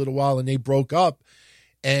girl for a little while and they broke up.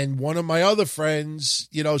 And one of my other friends,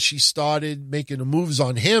 you know, she started making the moves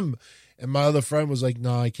on him. And my other friend was like,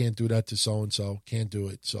 no, I can't do that to so-and-so. Can't do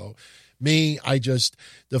it. So me,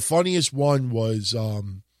 the funniest one was,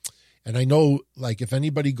 and I know, like, if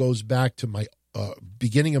anybody goes back to my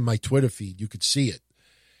beginning of my Twitter feed, you could see it.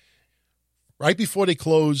 Right before they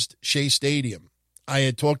closed Shea Stadium, I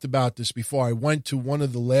had talked about this before. I went to one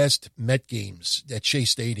of the last Met games at Shea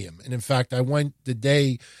Stadium. And in fact, I went the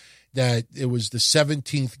day that it was the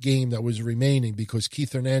 17th game that was remaining because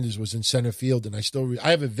Keith Hernandez was in center field. And I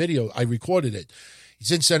have a video. I recorded it.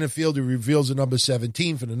 He's in center field. He reveals the number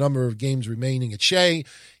 17 for the number of games remaining at Shea.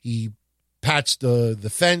 He pats the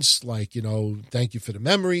fence like, thank you for the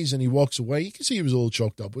memories. And he walks away. You can see he was a little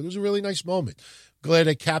choked up, but it was a really nice moment. Glad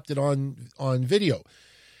I capped it on video.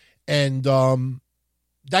 And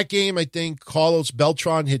that game, I think Carlos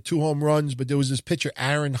Beltran hit 2 home runs, but there was this pitcher,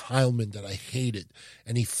 Aaron Heilman, that I hated,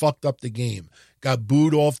 and he fucked up the game. Got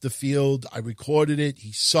booed off the field. I recorded it.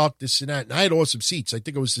 He sucked, this and that. And I had awesome seats. I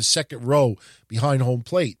think it was the second row behind home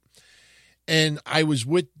plate. And I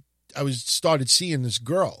started seeing this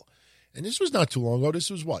girl. And this was not too long ago.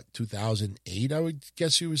 This was 2008, I would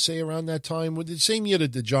guess you would say, around that time. With the same year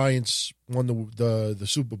that the Giants won the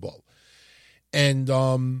Super Bowl. And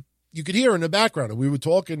you could hear in the background, and we were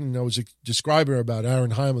talking, and I was describing her about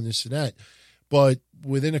Aaron Heilman, this and that. But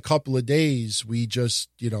within a couple of days, I just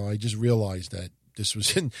realized that this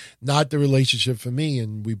was not the relationship for me,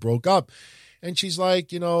 and we broke up. And she's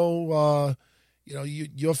like, your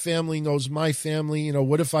family knows my family.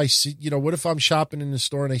 What if what if I'm shopping in the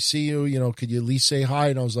store and I see you? Could you at least say hi?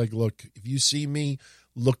 And I was like, look, if you see me,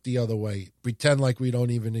 look the other way. Pretend like we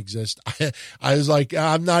don't even exist. I was like,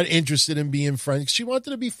 I'm not interested in being friends. She wanted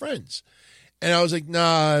to be friends. And I was like,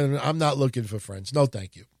 nah, I'm not looking for friends. No,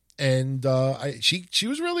 thank you. And she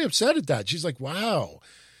was really upset at that. She's like, wow,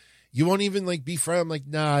 you won't even be friends? I'm like,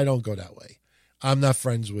 nah, I don't go that way. I'm not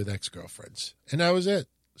friends with ex-girlfriends. And that was it.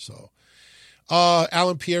 So,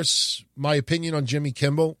 Alan Pierce, my opinion on Jimmy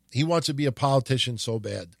Kimmel, he wants to be a politician so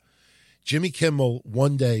bad. Jimmy Kimmel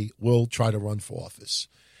one day will try to run for office.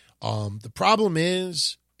 The problem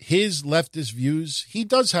is his leftist views, he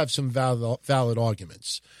does have some valid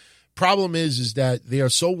arguments. Problem is that they are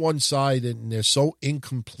so one-sided and they're so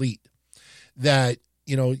incomplete that,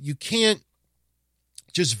 you can't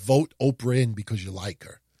just vote Oprah in because you like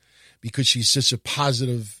her, because she's such a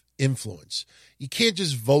positive influence. You can't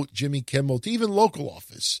just vote Jimmy Kimmel to even local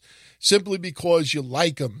office simply because you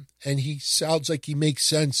like him and he sounds like he makes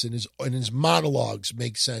sense and his monologues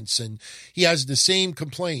make sense and he has the same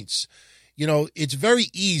complaints. It's very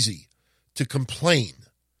easy to complain,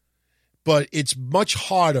 but it's much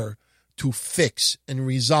harder to fix and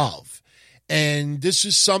resolve. And this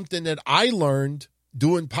is something that I learned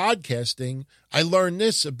doing podcasting. I learned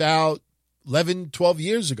this about 11, 12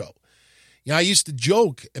 years ago. I used to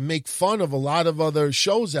joke and make fun of a lot of other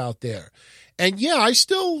shows out there. And I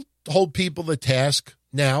still hold people to task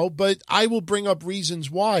now, but I will bring up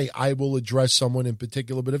reasons why I will address someone in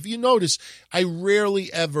particular. But if you notice, I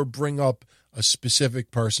rarely ever bring up a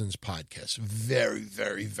specific person's podcast. Very,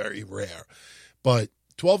 very, very rare. But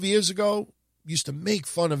 12 years ago, used to make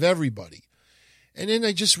fun of everybody. And then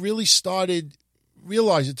I just really started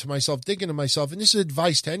realizing to myself, thinking to myself, and this is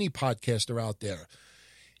advice to any podcaster out there.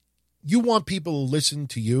 You want people to listen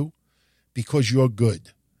to you because you're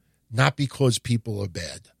good, not because people are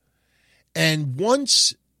bad. And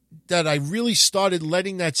once that I really started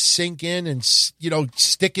letting that sink in and,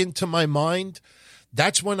 stick into my mind,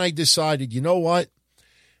 that's when I decided, you know what?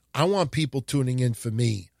 I want people tuning in for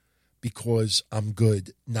me because I'm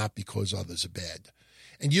good, not because others are bad.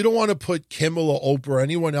 And you don't want to put Kimmel or Oprah or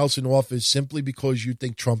anyone else in office simply because you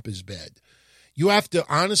think Trump is bad. You have to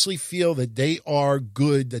honestly feel that they are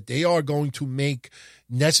good, that they are going to make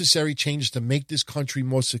necessary changes to make this country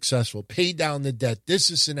more successful, pay down the debt,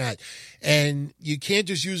 this and that. And you can't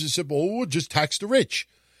just use a simple, just tax the rich.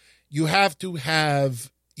 You have to have,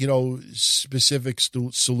 specific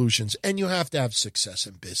solutions, and you have to have success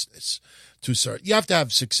in business. You have to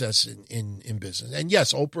have success in business. And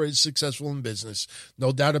yes, Oprah is successful in business,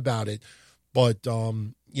 no doubt about it. But,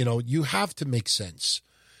 you have to make sense.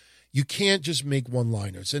 You can't just make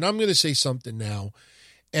one-liners. And I'm going to say something now,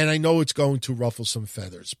 and I know it's going to ruffle some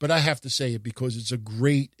feathers, but I have to say it because it's a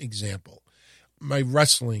great example. My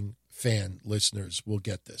wrestling fan listeners will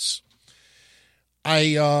get this.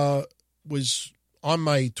 I was on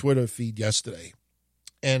my Twitter feed yesterday,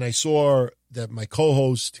 and I saw that my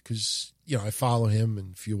co-host, because, I follow him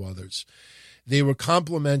and a few others, they were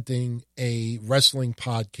complimenting a wrestling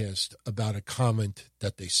podcast about a comment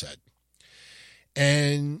that they said.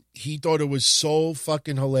 And he thought it was so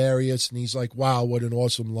fucking hilarious. And he's like, wow, what an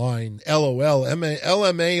awesome line. LOL, LMAO,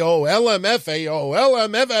 LMFAO,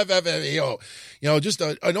 LMFFFAO. Just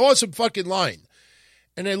an awesome fucking line.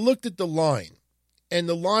 And I looked at the line. And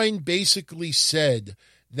the line basically said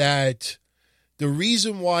that the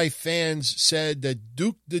reason why fans said that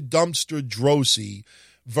Duke the Dumpster Droese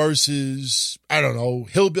versus,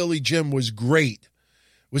 Hillbilly Jim was great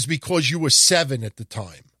was because you were 7 at the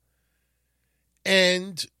time.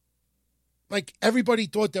 And like everybody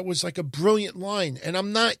thought that was like a brilliant line. And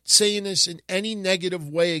I'm not saying this in any negative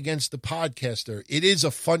way against the podcaster. It is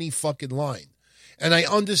a funny fucking line. And I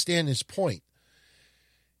understand his point.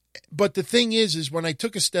 But the thing is when I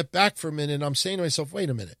took a step back for a minute, I'm saying to myself, wait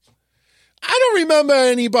a minute. I don't remember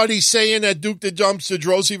anybody saying that Duke the Dumpster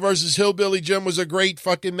Droese versus Hillbilly Jim was a great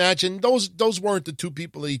fucking match. And those weren't the two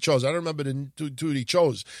people that he chose. I don't remember the two that he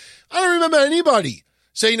chose. I don't remember anybody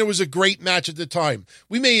saying it was a great match at the time.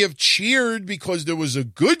 We may have cheered because there was a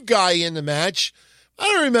good guy in the match. I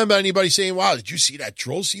don't remember anybody saying, wow, did you see that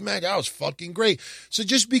Droese match? That was fucking great. So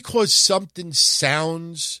just because something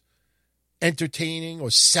sounds entertaining or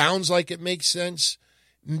sounds like it makes sense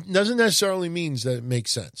doesn't necessarily mean that it makes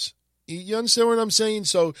sense. You understand what I'm saying?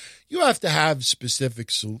 So you have to have specific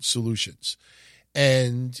solutions.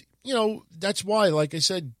 And, you know, that's why, like I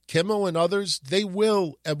said, Kimmel and others, they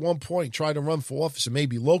will at one point try to run for office or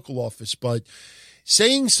maybe local office. But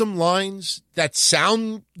saying some lines that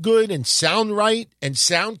sound good and sound right and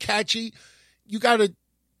sound catchy, you got to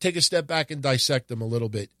take a step back and dissect them a little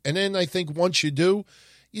bit. And then I think once you do,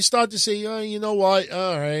 you start to say, oh, you know what?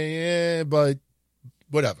 All right, yeah, but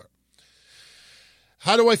whatever.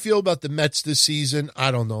 How do I feel about the Mets this season? I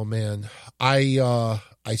don't know, man. I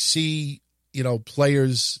see, you know,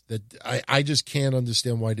 players that I just can't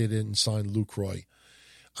understand why they didn't sign Lucroy.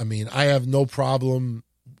 I mean, I have no problem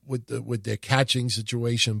with their catching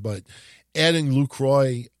situation, but adding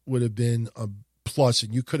Lucroy would have been a plus,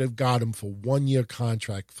 and you could have got him for 1-year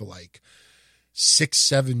contract for like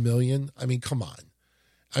 $6-7 million. I mean, come on.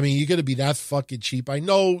 I mean, you're going to be that fucking cheap. I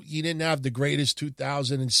know you didn't have the greatest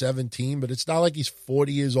 2017, but it's not like he's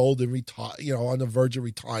 40 years old and on the verge of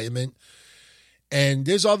retirement. And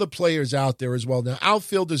there's other players out there as well. Now,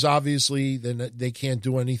 outfielders, obviously, then they can't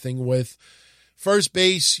do anything with. First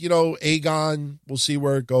base, you know, Agon, we'll see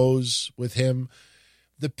where it goes with him.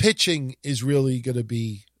 The pitching is really going to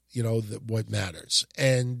be, you know, what matters.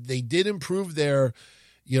 And they did improve their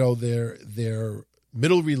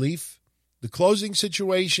middle relief. The closing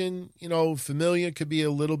situation, you know, Familia could be a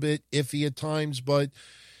little bit iffy at times, but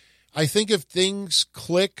I think if things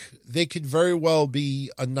click, they could very well be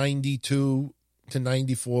a 92 to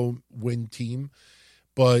 94 win team.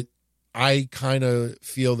 But I kind of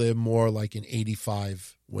feel they're more like an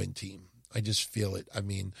 85 win team. I just feel it. I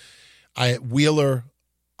mean, Wheeler,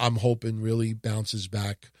 I'm hoping really bounces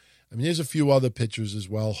back. I mean, there's a few other pitchers as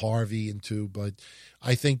well, Harvey and two, but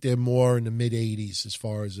I think they're more in the mid-80s as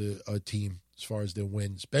far as a team, as far as their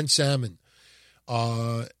wins. Ben Salmon.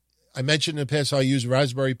 I mentioned in the past how I use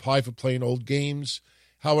Raspberry Pi for playing old games.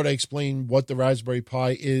 How would I explain what the Raspberry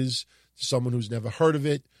Pi is to someone who's never heard of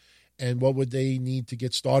it, and what would they need to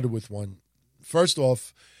get started with one? First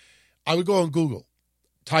off, I would go on Google,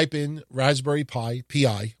 type in Raspberry Pi,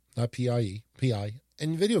 P-I, not P-I-E, P-I,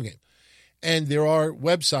 and video game. And there are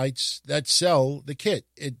websites that sell the kit.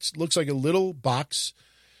 It looks like a little box.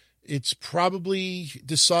 It's probably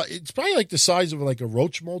like the size of like a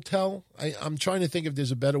Roach Motel. I'm trying to think if there's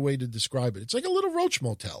a better way to describe it. It's like a little Roach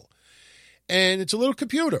Motel. And it's a little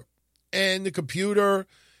computer. And the computer,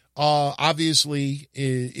 obviously,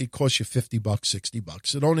 it costs you $50, $60.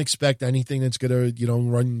 So don't expect anything that's going to,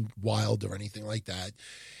 run wild or anything like that.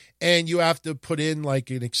 And you have to put in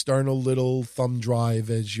like an external little thumb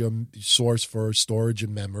drive as your source for storage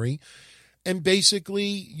and memory. And basically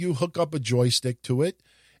you hook up a joystick to it.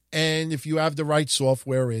 And if you have the right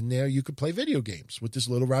software in there, you could play video games with this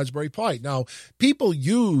little Raspberry Pi. Now, people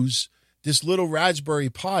use this little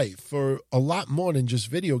Raspberry Pi for a lot more than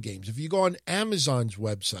just video games. If you go on Amazon's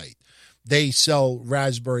website, they sell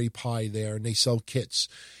Raspberry Pi there and they sell kits.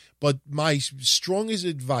 But my strongest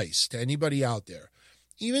advice to anybody out there,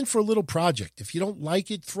 even for a little project, if you don't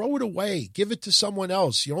like it, throw it away. Give it to someone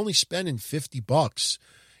else. You're only spending $50,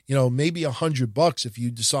 maybe $100 if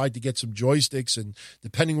you decide to get some joysticks and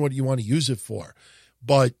depending what you want to use it for.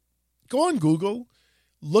 But go on Google,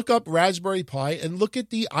 look up Raspberry Pi, and look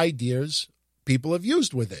at the ideas people have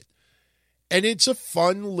used with it. And it's a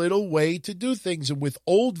fun little way to do things. And with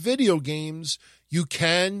old video games, you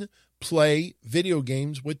can play video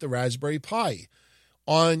games with the Raspberry Pi.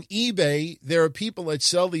 On eBay, there are people that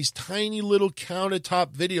sell these tiny little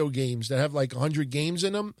countertop video games that have like 100 games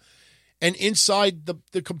in them. And inside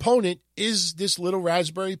the component is this little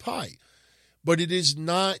Raspberry Pi. But it is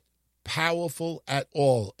not powerful at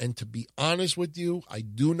all. And to be honest with you, I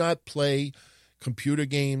do not play computer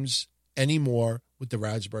games anymore with the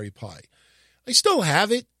Raspberry Pi. I still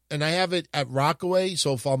have it, and I have it at Rockaway.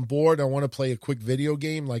 So if I'm bored, I want to play a quick video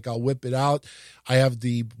game, like I'll whip it out. I have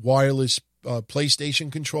the wireless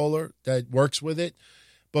PlayStation controller that works with it.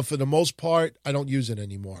 but for the most part, I don't use it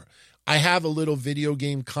anymore. I have a little video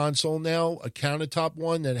game console now, a countertop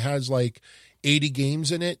one that has like 80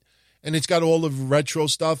 games in it, and it's got all of retro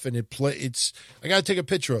stuff, and I got to take a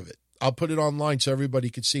picture of it. I'll put it online so everybody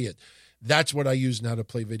can see it. That's what I use now to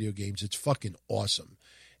play video games. It's fucking awesome.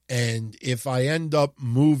 And if I end up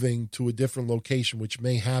moving to a different location, which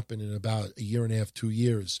may happen in about a year and a half, 2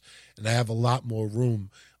 years, and I have a lot more room,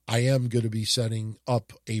 I am going to be setting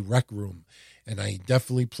up a rec room. And I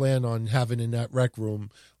definitely plan on having in that rec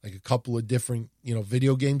room like a couple of different,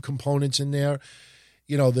 video game components in there.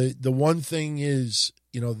 The one thing is,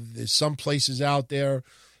 there's some places out there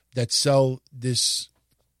that sell this,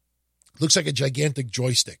 looks like a gigantic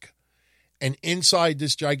joystick. And inside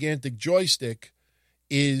this gigantic joystick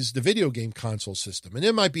is the video game console system. And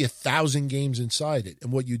there might be 1,000 games inside it.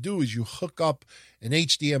 And what you do is you hook up an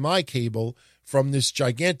HDMI cable from this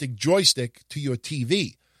gigantic joystick to your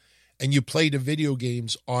TV, and you play the video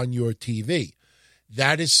games on your TV.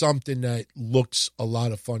 That is something that looks a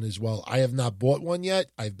lot of fun as well. I have not bought one yet.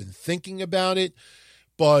 I've been thinking about it.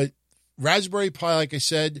 But Raspberry Pi, like I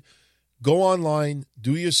said, go online,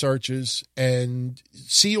 do your searches, and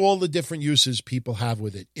see all the different uses people have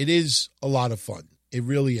with it. It is a lot of fun. It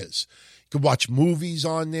really is. You can watch movies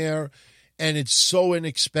on there, and it's so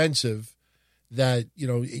inexpensive that,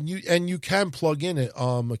 and you can plug in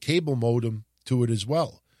a cable modem to it as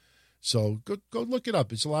well. So go look it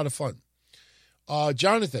up. It's a lot of fun.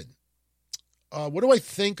 Jonathan, what do I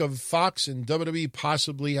think of Fox and WWE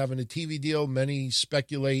possibly having a TV deal? Many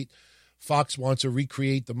speculate Fox wants to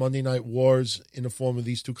recreate the Monday Night Wars in the form of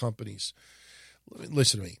these two companies.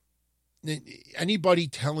 Listen to me. Anybody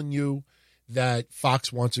telling you that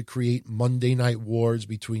Fox wants to create Monday Night Wars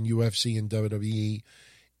between UFC and WWE,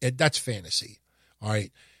 that's fantasy, all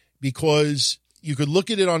right? Because you could look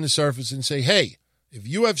at it on the surface and say, hey, if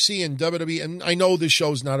UFC and WWE, and I know this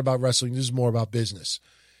show is not about wrestling, this is more about business.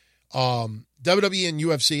 WWE and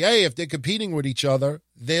UFC, hey, if they're competing with each other,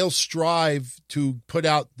 they'll strive to put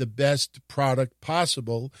out the best product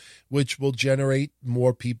possible, which will generate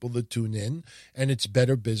more people to tune in, and it's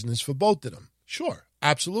better business for both of them. Sure,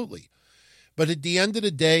 absolutely. But at the end of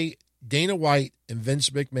the day, Dana White and Vince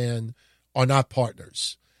McMahon are not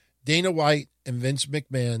partners. Dana White and Vince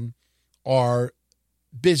McMahon are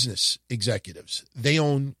business executives. They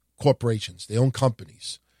own corporations. They own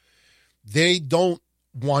companies. They don't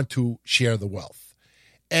want to share the wealth.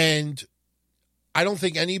 And I don't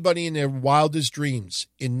think anybody in their wildest dreams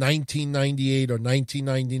in 1998 or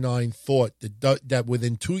 1999 thought that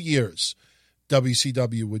within 2 years,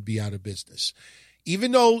 WCW would be out of business.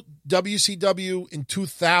 Even though WCW in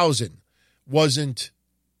 2000 wasn't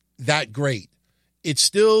that great, it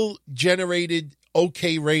still generated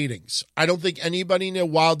okay ratings. I don't think anybody in their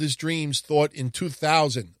wildest dreams thought in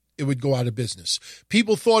 2000 it would go out of business.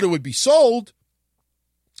 People thought it would be sold.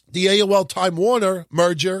 The AOL Time Warner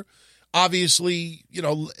merger obviously,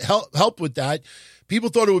 helped with that. People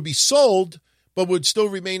thought it would be sold, but would still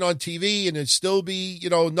remain on TV, and it'd still be,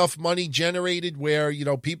 enough money generated where,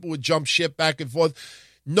 people would jump ship back and forth.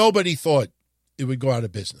 Nobody thought it would go out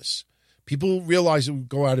of business. People realized it would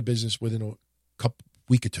go out of business within a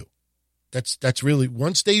week or two. That's really,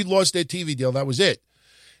 once they lost their TV deal, that was it.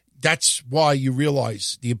 That's why you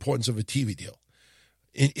realize the importance of a TV deal.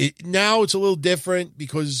 Now it's a little different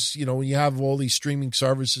because, when you have all these streaming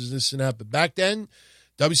services, this and that. But back then,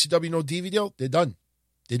 WCW no TV deal, they're done.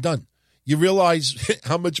 They're done. You realize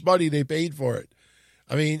how much money they paid for it.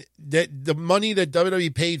 I mean, the money that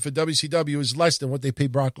WWE paid for WCW is less than what they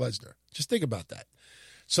paid Brock Lesnar. Just think about that.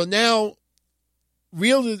 So now,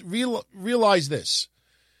 realize this.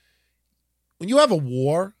 When you have a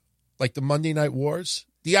war, like the Monday Night Wars,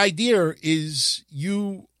 the idea is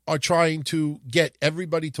you are trying to get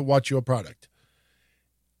everybody to watch your product.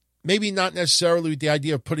 Maybe not necessarily with the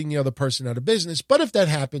idea of putting the other person out of business, but if that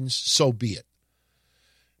happens, so be it.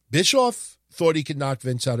 Bischoff thought he could knock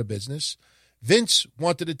Vince out of business. Vince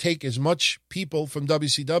wanted to take as much people from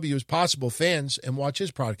WCW as possible, fans, and watch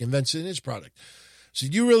his product, invest in his product. So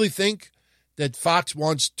do you really think that Fox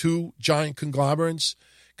wants two giant conglomerates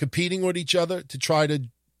competing with each other to try to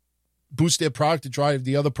boost their product to drive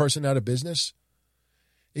the other person out of business?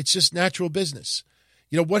 It's just natural business.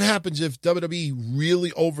 What happens if WWE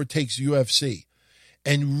really overtakes UFC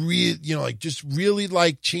and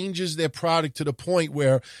really changes their product to the point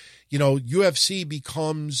where, UFC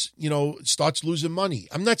becomes, starts losing money?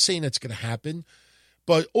 I'm not saying that's going to happen,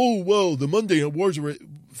 but, the Monday Night Wars,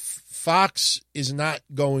 Fox is not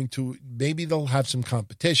going to, maybe they'll have some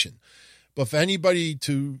competition. But for anybody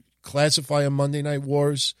to classify a Monday Night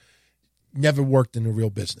Wars, never worked in the real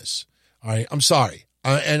business. All right. I'm sorry.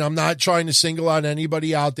 And I'm not trying to single out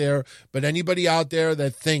anybody out there, but anybody out there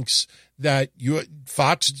that thinks that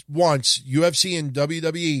Fox wants UFC and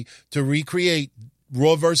WWE to recreate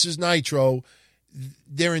Raw versus Nitro,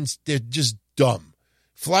 they're just dumb,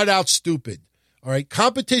 flat out stupid. All right,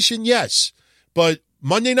 competition, yes, but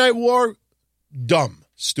Monday Night War, dumb,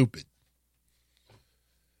 stupid.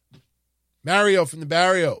 Mario from the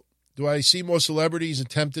Barrio. Do I see more celebrities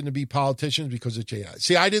attempting to be politicians because of JI?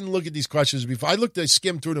 See, I didn't look at these questions before. I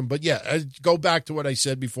skimmed through them, but yeah, I go back to what I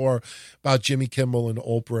said before about Jimmy Kimmel and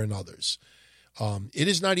Oprah and others. It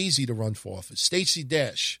is not easy to run for office. Stacey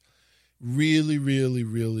Dash, really, really,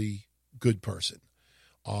 really good person.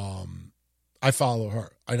 I follow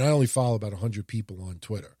her. And I only follow about 100 people on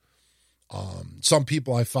Twitter. Some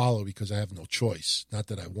people I follow because I have no choice. Not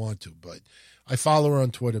that I want to, but I follow her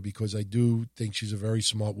on Twitter because I do think she's a very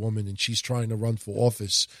smart woman, and she's trying to run for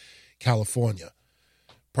office, California.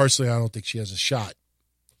 Personally, I don't think she has a shot,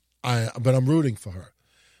 but I'm rooting for her.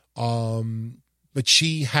 But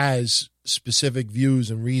she has specific views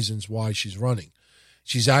and reasons why she's running.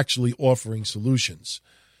 She's actually offering solutions.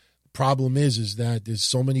 The problem is that there's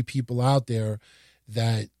so many people out there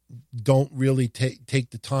that don't really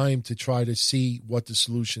take the time to try to see what the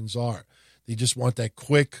solutions are. They just want that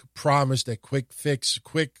quick promise, that quick fix,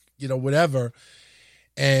 quick, whatever.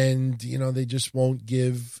 And, they just won't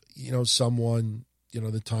give, someone,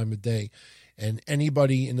 the time of day. And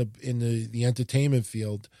anybody in the entertainment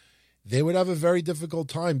field, they would have a very difficult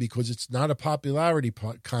time because it's not a popularity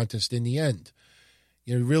contest in the end.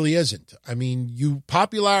 It really isn't. I mean,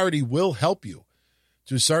 popularity will help you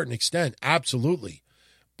to a certain extent. Absolutely.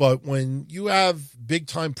 But when you have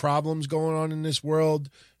big-time problems going on in this world,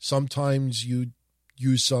 sometimes you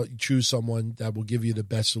choose someone that will give you the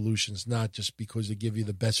best solutions, not just because they give you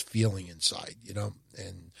the best feeling inside,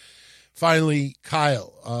 And finally,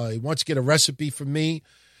 Kyle, he wants to get a recipe from me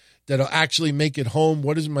that'll actually make it home.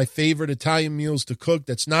 What is my favorite Italian meals to cook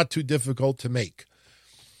that's not too difficult to make?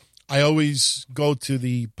 I always go to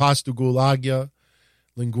the pasta gulaglia,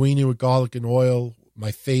 linguine with garlic and oil,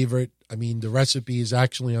 my favorite. The recipe is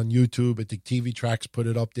actually on YouTube. I think TV Tracks put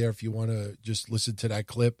it up there if you want to just listen to that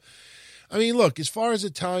clip. Look, as far as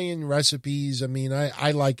Italian recipes,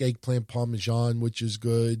 I like eggplant parmesan, which is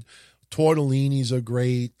good. Tortellinis are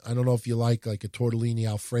great. I don't know if you like a tortellini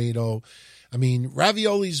Alfredo.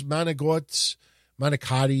 Raviolis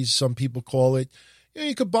manicotti, some people call it.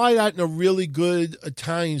 You could buy that in a really good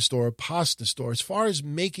Italian store, a pasta store. As far as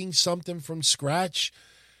making something from scratch,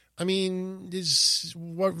 is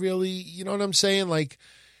what really, you know what I'm saying? Like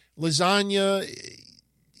lasagna,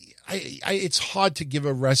 it's hard to give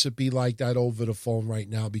a recipe like that over the phone right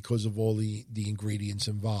now because of all the ingredients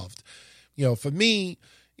involved. For me,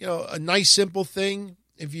 a nice simple thing.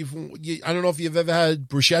 I don't know if you've ever had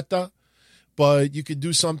bruschetta, but you could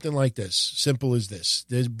do something like this. Simple as this.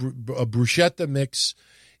 There's a bruschetta mix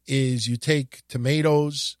is you take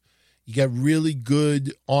tomatoes. You get really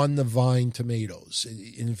good on-the-vine tomatoes.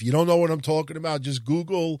 And if you don't know what I'm talking about, just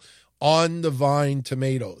Google on-the-vine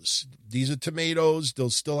tomatoes. These are tomatoes. They'll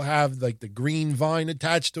still have the green vine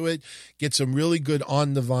attached to it. Get some really good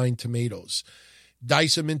on-the-vine tomatoes.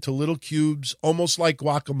 Dice them into little cubes, almost like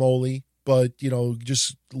guacamole, but,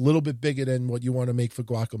 just a little bit bigger than what you want to make for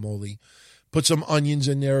guacamole. Put some onions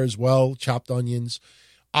in there as well, chopped onions.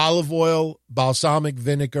 Olive oil, balsamic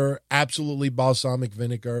vinegar, absolutely balsamic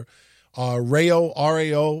vinegar.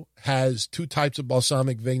 RAO has 2 types of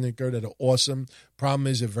balsamic vinegar that are awesome. Problem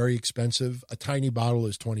is they're very expensive. A tiny bottle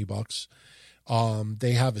is $20.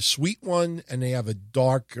 They have a sweet one and they have a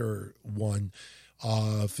darker one.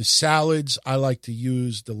 For salads, I like to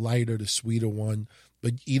use the lighter, the sweeter one,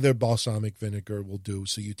 but either balsamic vinegar will do.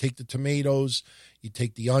 So you take the tomatoes, you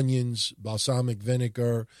take the onions, balsamic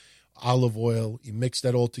vinegar, olive oil, you mix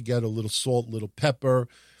that all together, a little salt, a little pepper.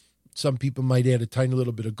 Some people might add a tiny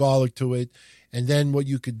little bit of garlic to it. And then what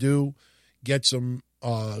you could do, get some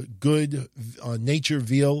good nature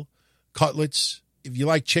veal cutlets. If you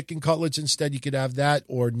like chicken cutlets instead, you could have that,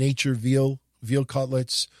 or nature veal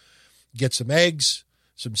cutlets. Get some eggs,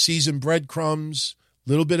 some seasoned breadcrumbs, a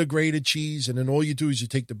little bit of grated cheese, and then all you do is you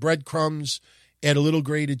take the breadcrumbs, add a little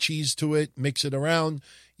grated cheese to it, mix it around.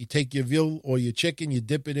 You take your veal or your chicken, you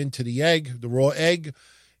dip it into the egg, the raw egg.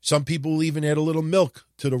 Some people will even add a little milk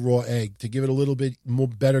to the raw egg to give it a little bit more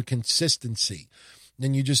better consistency.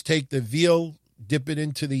 Then you just take the veal, dip it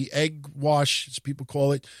into the egg wash, as people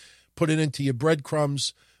call it, put it into your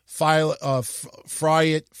breadcrumbs, fry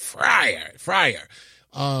it.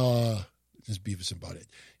 Just Beavis and Butthead.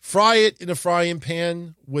 Fry it in a frying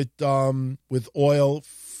pan with oil,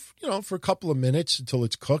 for a couple of minutes until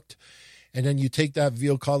it's cooked. And then you take that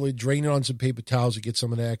veal cutlet, drain it on some paper towels to get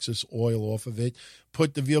some of the excess oil off of it.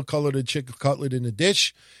 Put the veal cutlet and chicken cutlet in a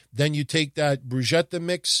dish. Then you take that bruschetta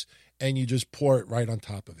mix and you just pour it right on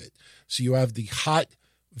top of it. So you have the hot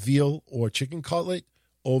veal or chicken cutlet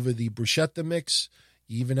over the bruschetta mix.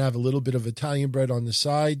 You even have a little bit of Italian bread on the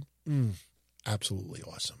side. Absolutely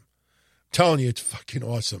awesome. I'm telling you, it's fucking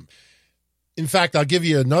awesome. In fact, I'll give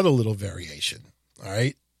you another little variation. All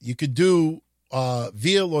right. You could do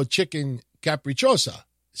veal or chicken capricciosa.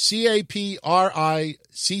 Capricciosa.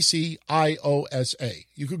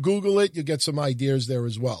 You could Google it. You'll get some ideas there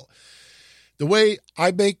as well. The way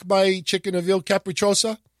I make my chicken or veal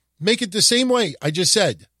capricciosa, make it the same way I just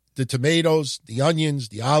said. The tomatoes, the onions,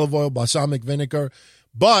 the olive oil, balsamic vinegar.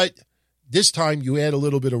 But this time you add a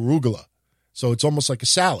little bit of arugula. So it's almost like a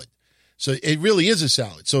salad. So it really is a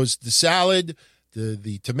salad. So it's the salad,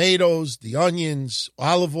 the tomatoes, the onions,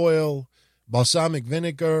 olive oil, balsamic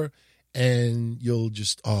vinegar, and you'll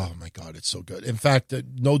just, oh my God, it's so good. In fact,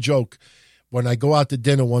 no joke, when I go out to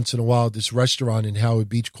dinner once in a while at this restaurant in Howard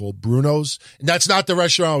Beach called Bruno's, and that's not the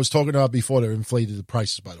restaurant I was talking about before. They inflated the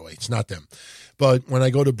prices, by the way. It's not them. But when I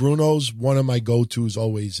go to Bruno's, one of my go-tos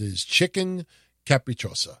always is chicken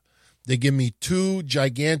capricciosa. They give me 2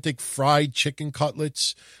 gigantic fried chicken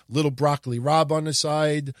cutlets, little broccoli rabe on the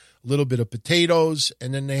side, a little bit of potatoes,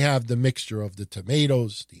 and then they have the mixture of the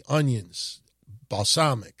tomatoes, the onions,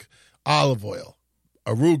 balsamic, olive oil,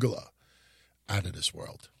 arugula. Out of this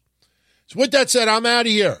world. So with that said, I'm out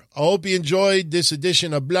of here. I hope you enjoyed this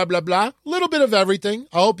edition of Blah, Blah, Blah. A little bit of everything.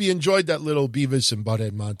 I hope you enjoyed that little Beavis and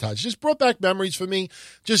Butthead montage. Just brought back memories for me.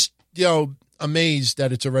 Just, amazed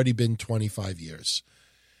that it's already been 25 years.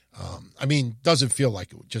 Doesn't feel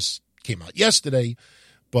like it just came out yesterday,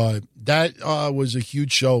 but that was a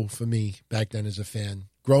huge show for me back then as a fan.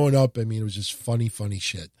 Growing up, it was just funny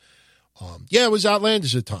shit. It was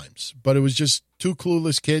outlandish at times, but it was just 2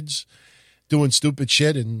 clueless kids doing stupid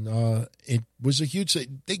shit, and it was a huge...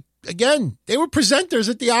 They were presenters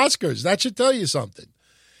at the Oscars. That should tell you something.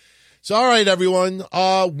 So, all right, everyone.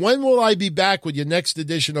 When will I be back with your next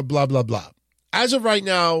edition of Blah, Blah, Blah? As of right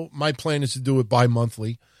now, my plan is to do it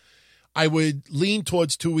bi-monthly. I would lean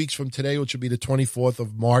towards 2 weeks from today, which would be the 24th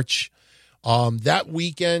of March. That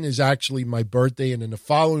weekend is actually my birthday, and then the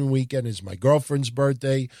following weekend is my girlfriend's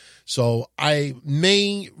birthday. So I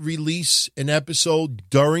may release an episode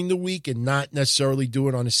during the week and not necessarily do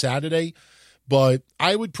it on a Saturday, but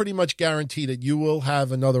I would pretty much guarantee that you will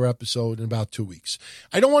have another episode in about 2 weeks.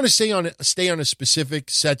 I don't want to stay on a specific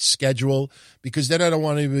set schedule, because then I don't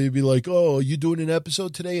want anybody to be like, oh, are you doing an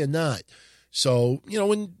episode today or not? So,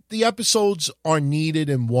 when the episodes are needed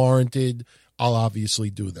and warranted, I'll obviously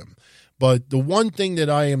do them. But the one thing that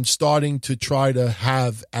I am starting to try to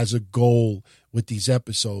have as a goal with these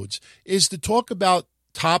episodes is to talk about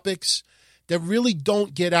topics that really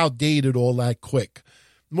don't get outdated all that quick.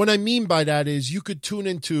 What I mean by that is you could tune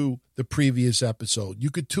into the previous episode.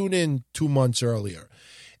 You could tune in 2 months earlier.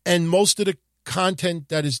 And most of the content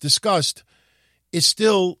that is discussed is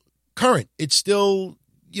still current. It's still,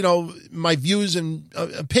 my views and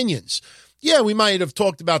opinions. Yeah, we might have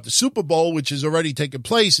talked about the Super Bowl, which has already taken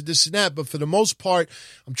place, and this and that, but for the most part,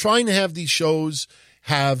 I'm trying to have these shows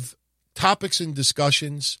have topics and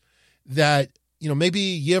discussions that, maybe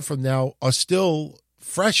a year from now are still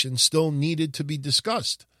fresh and still needed to be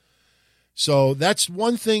discussed. So that's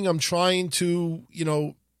one thing I'm trying to,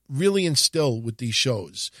 really instill with these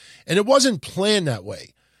shows. And it wasn't planned that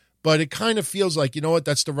way. But it kind of feels like,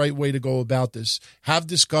 that's the right way to go about this. Have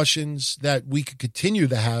discussions that we could continue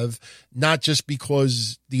to have, not just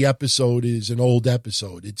because the episode is an old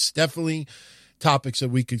episode. It's definitely topics that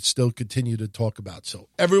we could still continue to talk about. So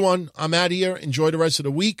everyone, I'm out of here. Enjoy the rest of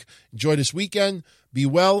the week. Enjoy this weekend. Be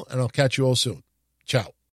well, and I'll catch you all soon. Ciao.